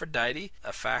 temple of Aphrodite,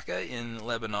 Aphaca in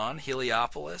Lebanon,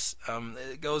 Heliopolis.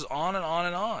 It goes on and on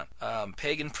and on.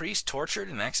 Pagan priests tortured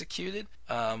and executed.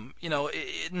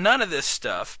 None of this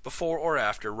stuff, before or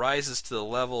after, rises to the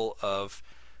level of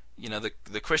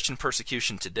the Christian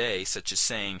persecution today, such as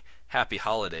saying Happy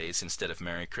Holidays instead of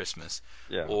Merry Christmas,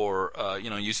 Yeah. or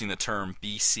using the term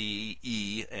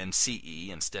BCE and CE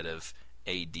instead of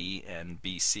AD and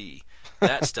BC.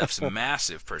 That stuff's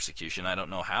massive persecution. I don't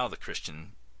know how the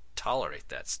Christian tolerate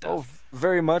that stuff. Oh,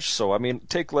 very much so. I mean,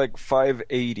 take like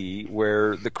 580,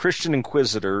 where the Christian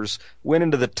inquisitors went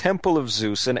into the temple of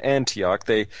Zeus in Antioch.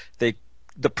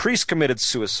 The priests committed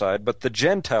suicide, but the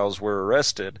Gentiles were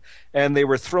arrested, and they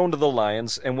were thrown to the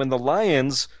lions. And when the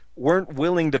lions weren't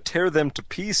willing to tear them to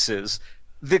pieces,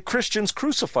 the Christians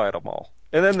crucified them all.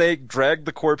 And then they dragged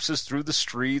the corpses through the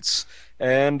streets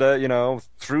and,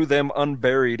 threw them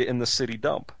unburied in the city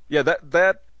dump. Yeah,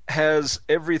 that has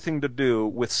everything to do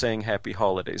with saying Happy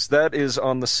Holidays. That is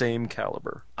on the same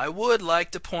caliber. I would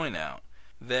like to point out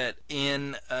that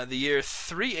in the year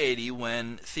 380,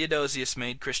 when Theodosius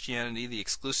made Christianity the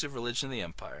exclusive religion of the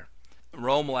empire,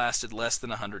 Rome lasted less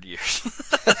than 100 years.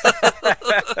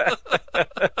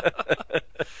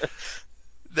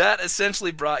 That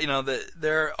essentially brought,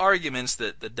 there are arguments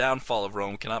that the downfall of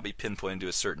Rome cannot be pinpointed to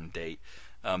a certain date,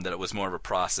 that it was more of a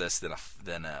process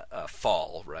than a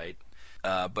fall, right?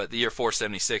 But the year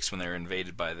 476, when they were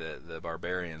invaded by the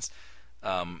barbarians,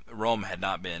 Rome had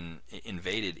not been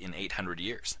invaded in 800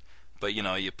 years. But,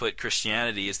 you put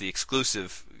Christianity as the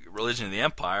exclusive religion of the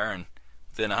empire, and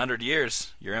within 100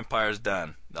 years, your empire's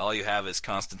done. All you have is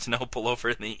Constantinople over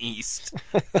in the east.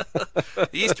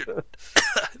 The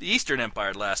Eastern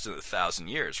Empire lasted 1,000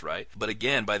 years, right? But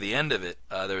again, by the end of it,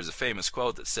 there was a famous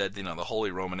quote that said, the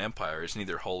Holy Roman Empire is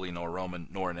neither holy nor Roman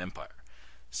nor an empire.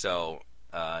 So,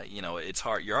 it's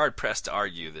hard. You're hard pressed to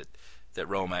argue that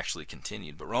Rome actually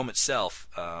continued, but Rome itself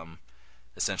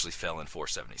essentially fell in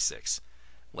 476,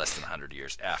 less than 100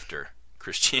 years after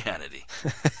Christianity.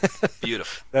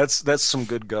 Beautiful. That's some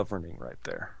good governing right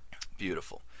there.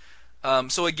 Beautiful.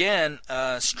 So again,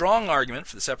 strong argument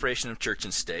for the separation of church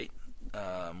and state.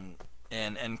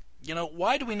 And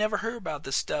why do we never hear about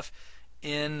this stuff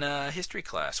in history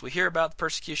class? We hear about the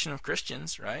persecution of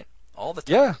Christians, right? All the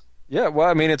time. Yeah. Yeah, well,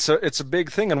 I mean, it's a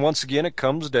big thing, and once again, it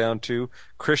comes down to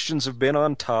Christians have been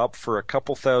on top for a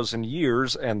couple thousand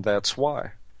years, and that's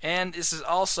why. And this is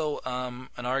also an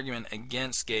argument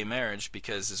against gay marriage,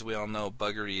 because, as we all know,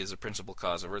 buggery is a principal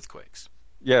cause of earthquakes.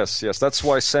 Yes, that's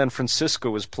why San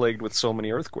Francisco is plagued with so many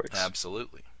earthquakes.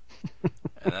 Absolutely.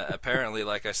 And apparently,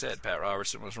 like I said, Pat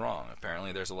Robertson was wrong.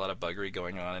 Apparently, there's a lot of buggery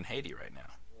going on in Haiti right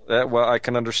now. Well, I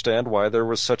can understand why there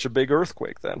was such a big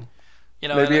earthquake then.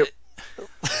 Maybe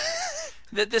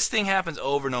this thing happens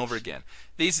over and over again.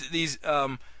 These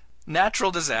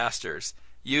natural disasters,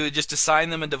 you just assign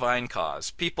them a divine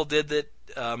cause. People did that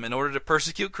in order to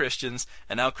persecute Christians,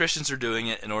 and now Christians are doing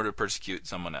it in order to persecute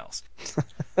someone else.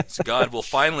 So God will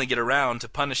finally get around to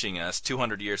punishing us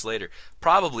 200 years later,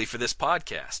 probably for this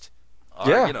podcast.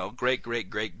 Our great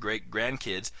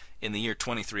grandkids in the year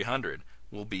 2300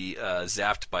 will be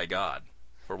zapped by God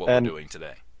for what we're doing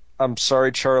today. I'm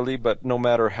sorry, Charlie, but no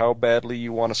matter how badly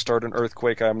you want to start an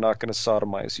earthquake, I'm not going to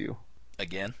sodomize you.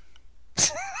 Again?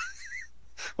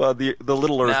 Well, the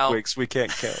little earthquakes we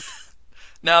can't count.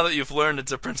 Now that you've learned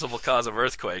it's a principal cause of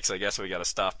earthquakes, I guess we got to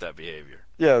stop that behavior.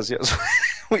 Yes.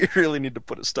 We really need to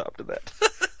put a stop to that.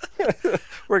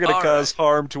 We're going to cause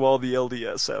harm to all the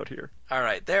LDS out here. All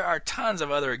right. There are tons of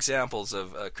other examples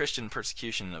of Christian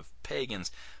persecution of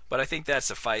pagans, but I think that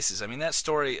suffices. I mean, that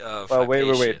story of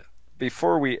Hypatia. Wait.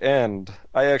 Before we end,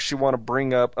 I actually want to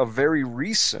bring up a very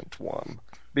recent one,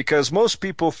 because most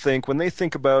people think, when they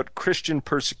think about Christian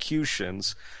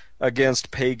persecutions against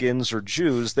pagans or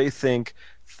Jews, they think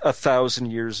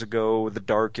 1,000 years ago, the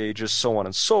Dark Ages, so on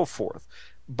and so forth.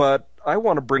 But I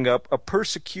want to bring up a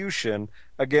persecution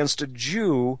against a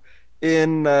Jew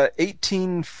in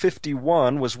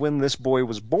 1851 was when this boy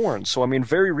was born. So, I mean,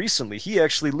 very recently. He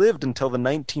actually lived until the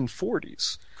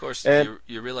 1940s. Of course,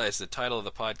 you realize the title of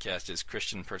the podcast is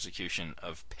Christian Persecution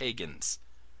of Pagans.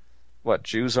 What,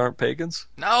 Jews aren't pagans?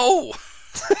 No!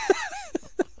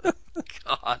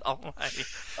 God almighty.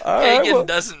 Pagan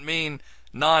doesn't mean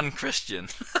non-Christian.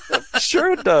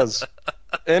 Sure it does.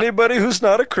 Anybody who's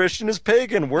not a Christian is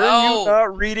pagan. Were you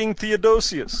not reading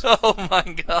Theodosius? Oh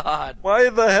my God. Why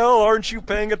the hell aren't you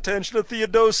paying attention to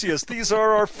Theodosius? These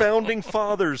are our founding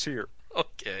fathers here.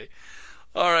 Okay.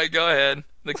 All right, go ahead.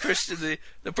 The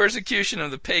persecution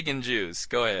of the pagan Jews.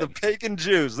 Go ahead. The pagan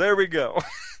Jews. There we go.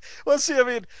 Well, see, I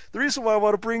mean, the reason why I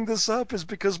want to bring this up is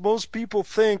because most people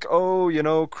think,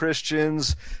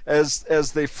 Christians,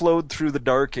 as they flowed through the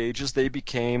Dark Ages, they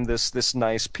became this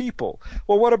nice people.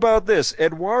 Well, what about this?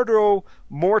 Eduardo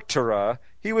Mortara,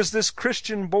 he was this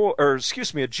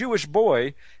a Jewish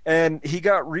boy, and he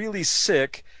got really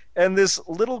sick, And this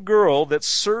little girl that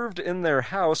served in their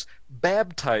house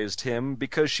baptized him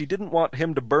because she didn't want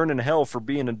him to burn in hell for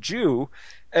being a Jew.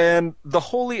 And the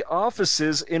holy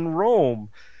offices in Rome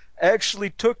actually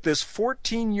took this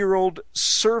 14-year-old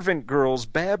servant girl's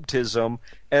baptism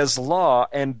as law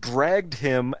and dragged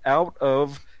him out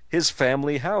of his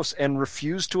family house and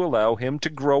refused to allow him to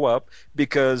grow up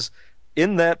because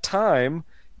in that time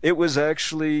it was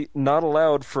actually not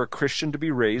allowed for a Christian to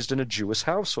be raised in a Jewish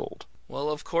household. Well,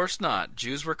 of course not.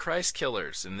 Jews were Christ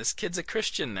killers, and this kid's a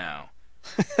Christian now.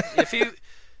 If he,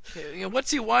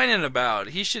 what's he whining about?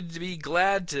 He should be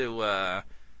glad to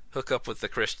hook up with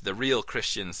the real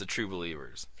Christians, the true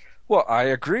believers. Well, I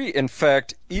agree. In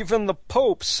fact, even the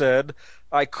Pope said,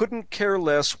 I couldn't care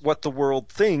less what the world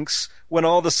thinks, when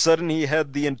all of a sudden he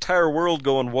had the entire world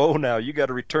going, whoa now, you got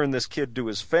to return this kid to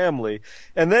his family.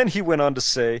 And then he went on to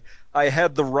say, I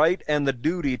had the right and the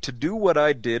duty to do what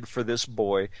I did for this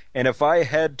boy, and if I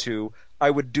had to,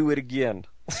 I would do it again.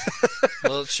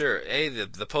 Well, sure. A,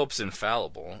 the Pope's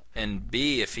infallible, and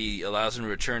B, if he allows him to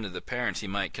return to the parents, he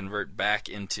might convert back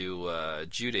into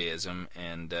Judaism,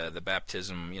 and the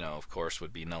baptism, of course,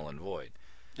 would be null and void.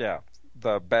 Yeah,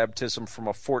 the baptism from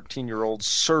a 14-year-old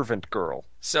servant girl.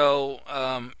 So,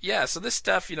 so this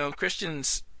stuff, Christian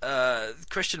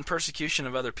persecution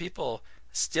of other people,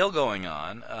 still going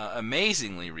on,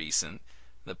 amazingly recent.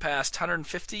 The past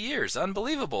 150 years.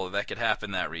 Unbelievable that could happen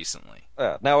that recently.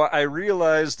 Now, I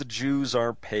realize the Jews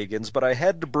aren't pagans, but I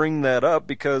had to bring that up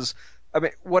because,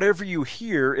 whatever you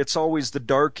hear, it's always the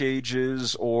Dark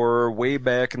Ages or way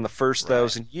back in the first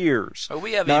 1,000 years. But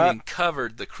we haven't even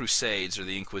covered the Crusades or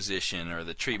the Inquisition or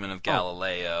the treatment of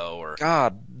Galileo or...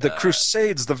 God, the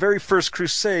Crusades, the very first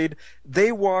Crusade,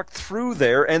 they walked through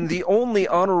there, and the only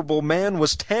honorable man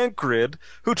was Tancred,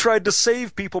 who tried to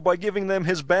save people by giving them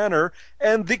his banner,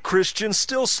 and the Christians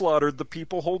still slaughtered the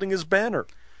people holding his banner.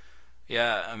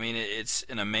 Yeah, it's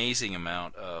an amazing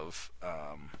amount of...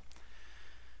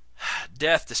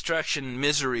 death, destruction,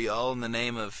 misery, all in the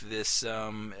name of this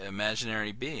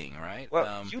imaginary being, right?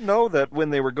 Well, you know that when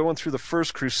they were going through the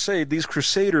First Crusade, these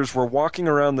crusaders were walking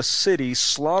around the city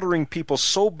slaughtering people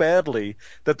so badly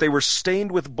that they were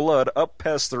stained with blood up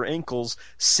past their ankles,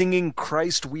 singing,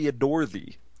 Christ, we adore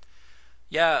thee.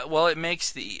 Yeah, well, it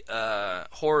makes the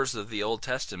horrors of the Old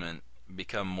Testament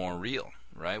become more real,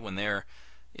 right? When they're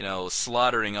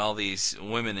slaughtering all these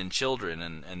women and children,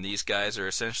 and these guys are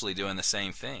essentially doing the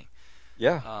same thing.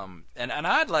 Yeah. And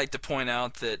I'd like to point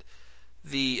out that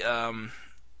the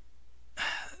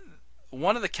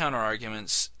one of the counter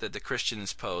arguments that the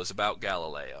Christians pose about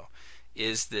Galileo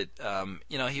is that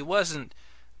he wasn't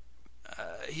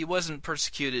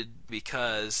persecuted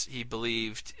because he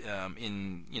believed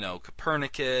in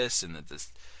Copernicus and that the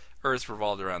Earth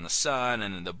revolved around the sun,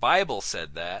 and the Bible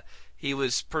said that. He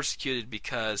was persecuted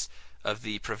because of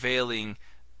the prevailing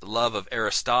love of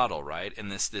Aristotle, right?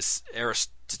 And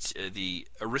the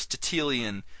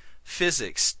Aristotelian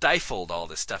physics stifled all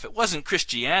this stuff. It wasn't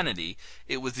Christianity.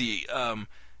 It was the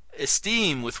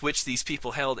esteem with which these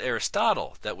people held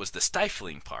Aristotle that was the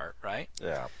stifling part, right?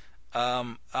 Yeah.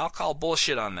 I'll call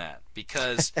bullshit on that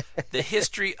because the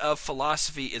history of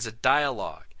philosophy is a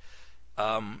dialogue.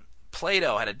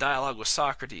 Plato had a dialogue with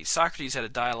Socrates. Socrates had a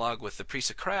dialogue with the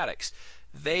pre-Socratics.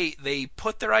 They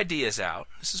put their ideas out.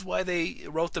 This is why they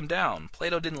wrote them down.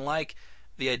 Plato didn't like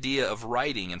the idea of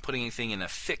writing and putting anything in a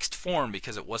fixed form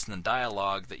because it wasn't a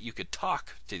dialogue that you could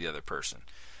talk to the other person.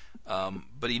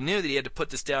 But he knew that he had to put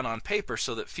this down on paper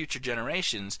so that future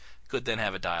generations could then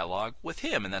have a dialogue with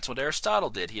him, and that's what Aristotle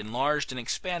did. He enlarged and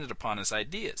expanded upon his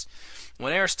ideas.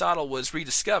 When Aristotle was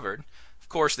rediscovered, of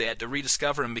course they had to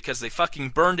rediscover him because they fucking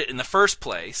burned it in the first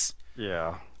place.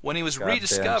 Yeah. When he was Goddamn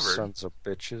rediscovered, sons of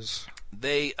bitches.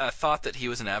 They thought that he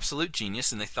was an absolute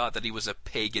genius, and they thought that he was a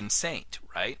pagan saint,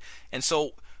 right? And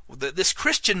so this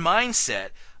Christian mindset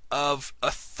of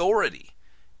authority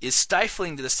is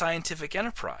stifling to the scientific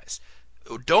enterprise.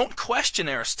 Don't question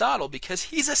Aristotle because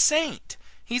he's a saint.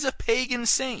 He's a pagan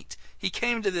saint. He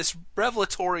came to this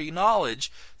revelatory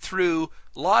knowledge through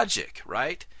logic,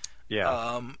 right?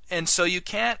 Yeah. And so you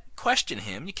can't question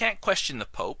him. You can't question the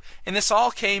Pope. And this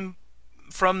all came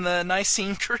from the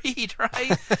Nicene Creed,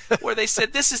 right? Where they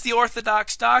said this is the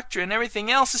Orthodox doctrine,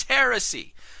 everything else is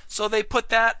heresy. So they put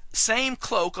that same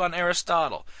cloak on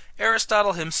Aristotle.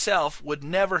 Aristotle himself would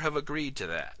never have agreed to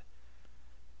that.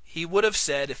 He would have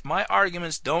said, if my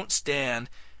arguments don't stand,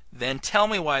 then tell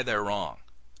me why they're wrong.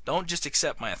 Don't just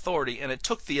accept my authority. And it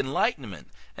took the Enlightenment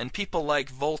and people like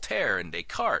Voltaire and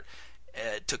Descartes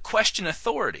to question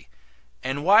authority.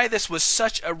 And why this was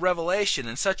such a revelation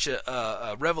and such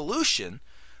a revolution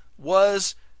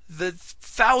was the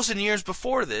 1,000 years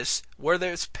before this, where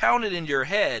it's pounded into your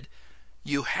head,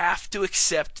 you have to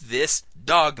accept this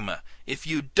dogma. If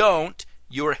you don't,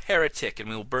 you're a heretic and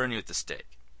we will burn you at the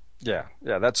stake. Yeah,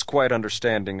 that's quite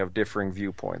understanding of differing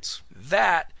viewpoints.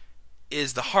 That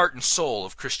is the heart and soul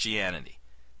of Christianity.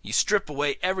 You strip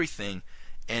away everything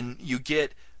and you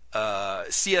get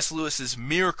C.S. Lewis's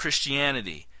Mere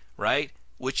Christianity, right?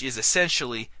 Which is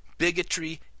essentially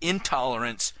bigotry,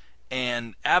 intolerance,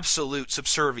 and absolute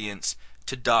subservience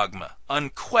to dogma,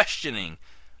 unquestioning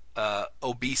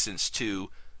obeisance to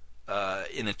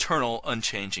an eternal,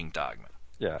 unchanging dogma.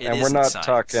 Yeah, It and we're isn't not science.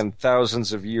 talking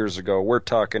thousands of years ago. We're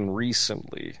talking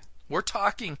recently. We're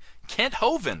talking Kent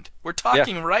Hovind. We're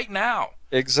talking right now.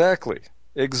 Exactly.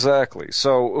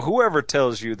 So whoever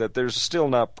tells you that there's still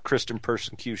not Christian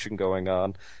persecution going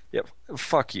on,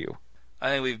 fuck you. I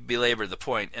think we've belabored the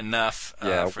point enough for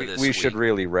this week. We should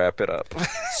really wrap it up.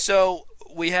 So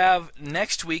we have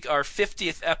next week our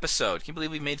 50th episode. Can you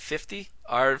believe we made 50?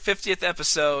 Our 50th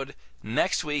episode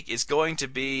next week is going to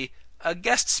be a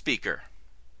guest speaker.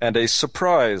 And a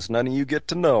surprise none of you get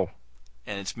to know.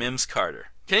 And it's Mims Carter.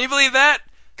 Can you believe that?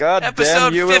 God Episode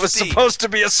damn you, 50. it was supposed to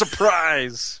be a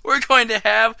surprise. We're going to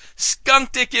have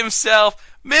Skunk Dick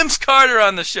himself, Mims Carter,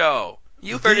 on the show.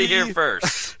 You heard it here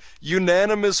first.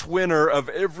 Unanimous winner of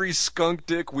every skunk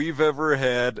dick we've ever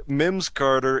had, Mims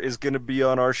Carter, is going to be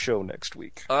on our show next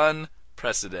week.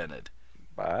 Unprecedented.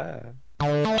 Bye.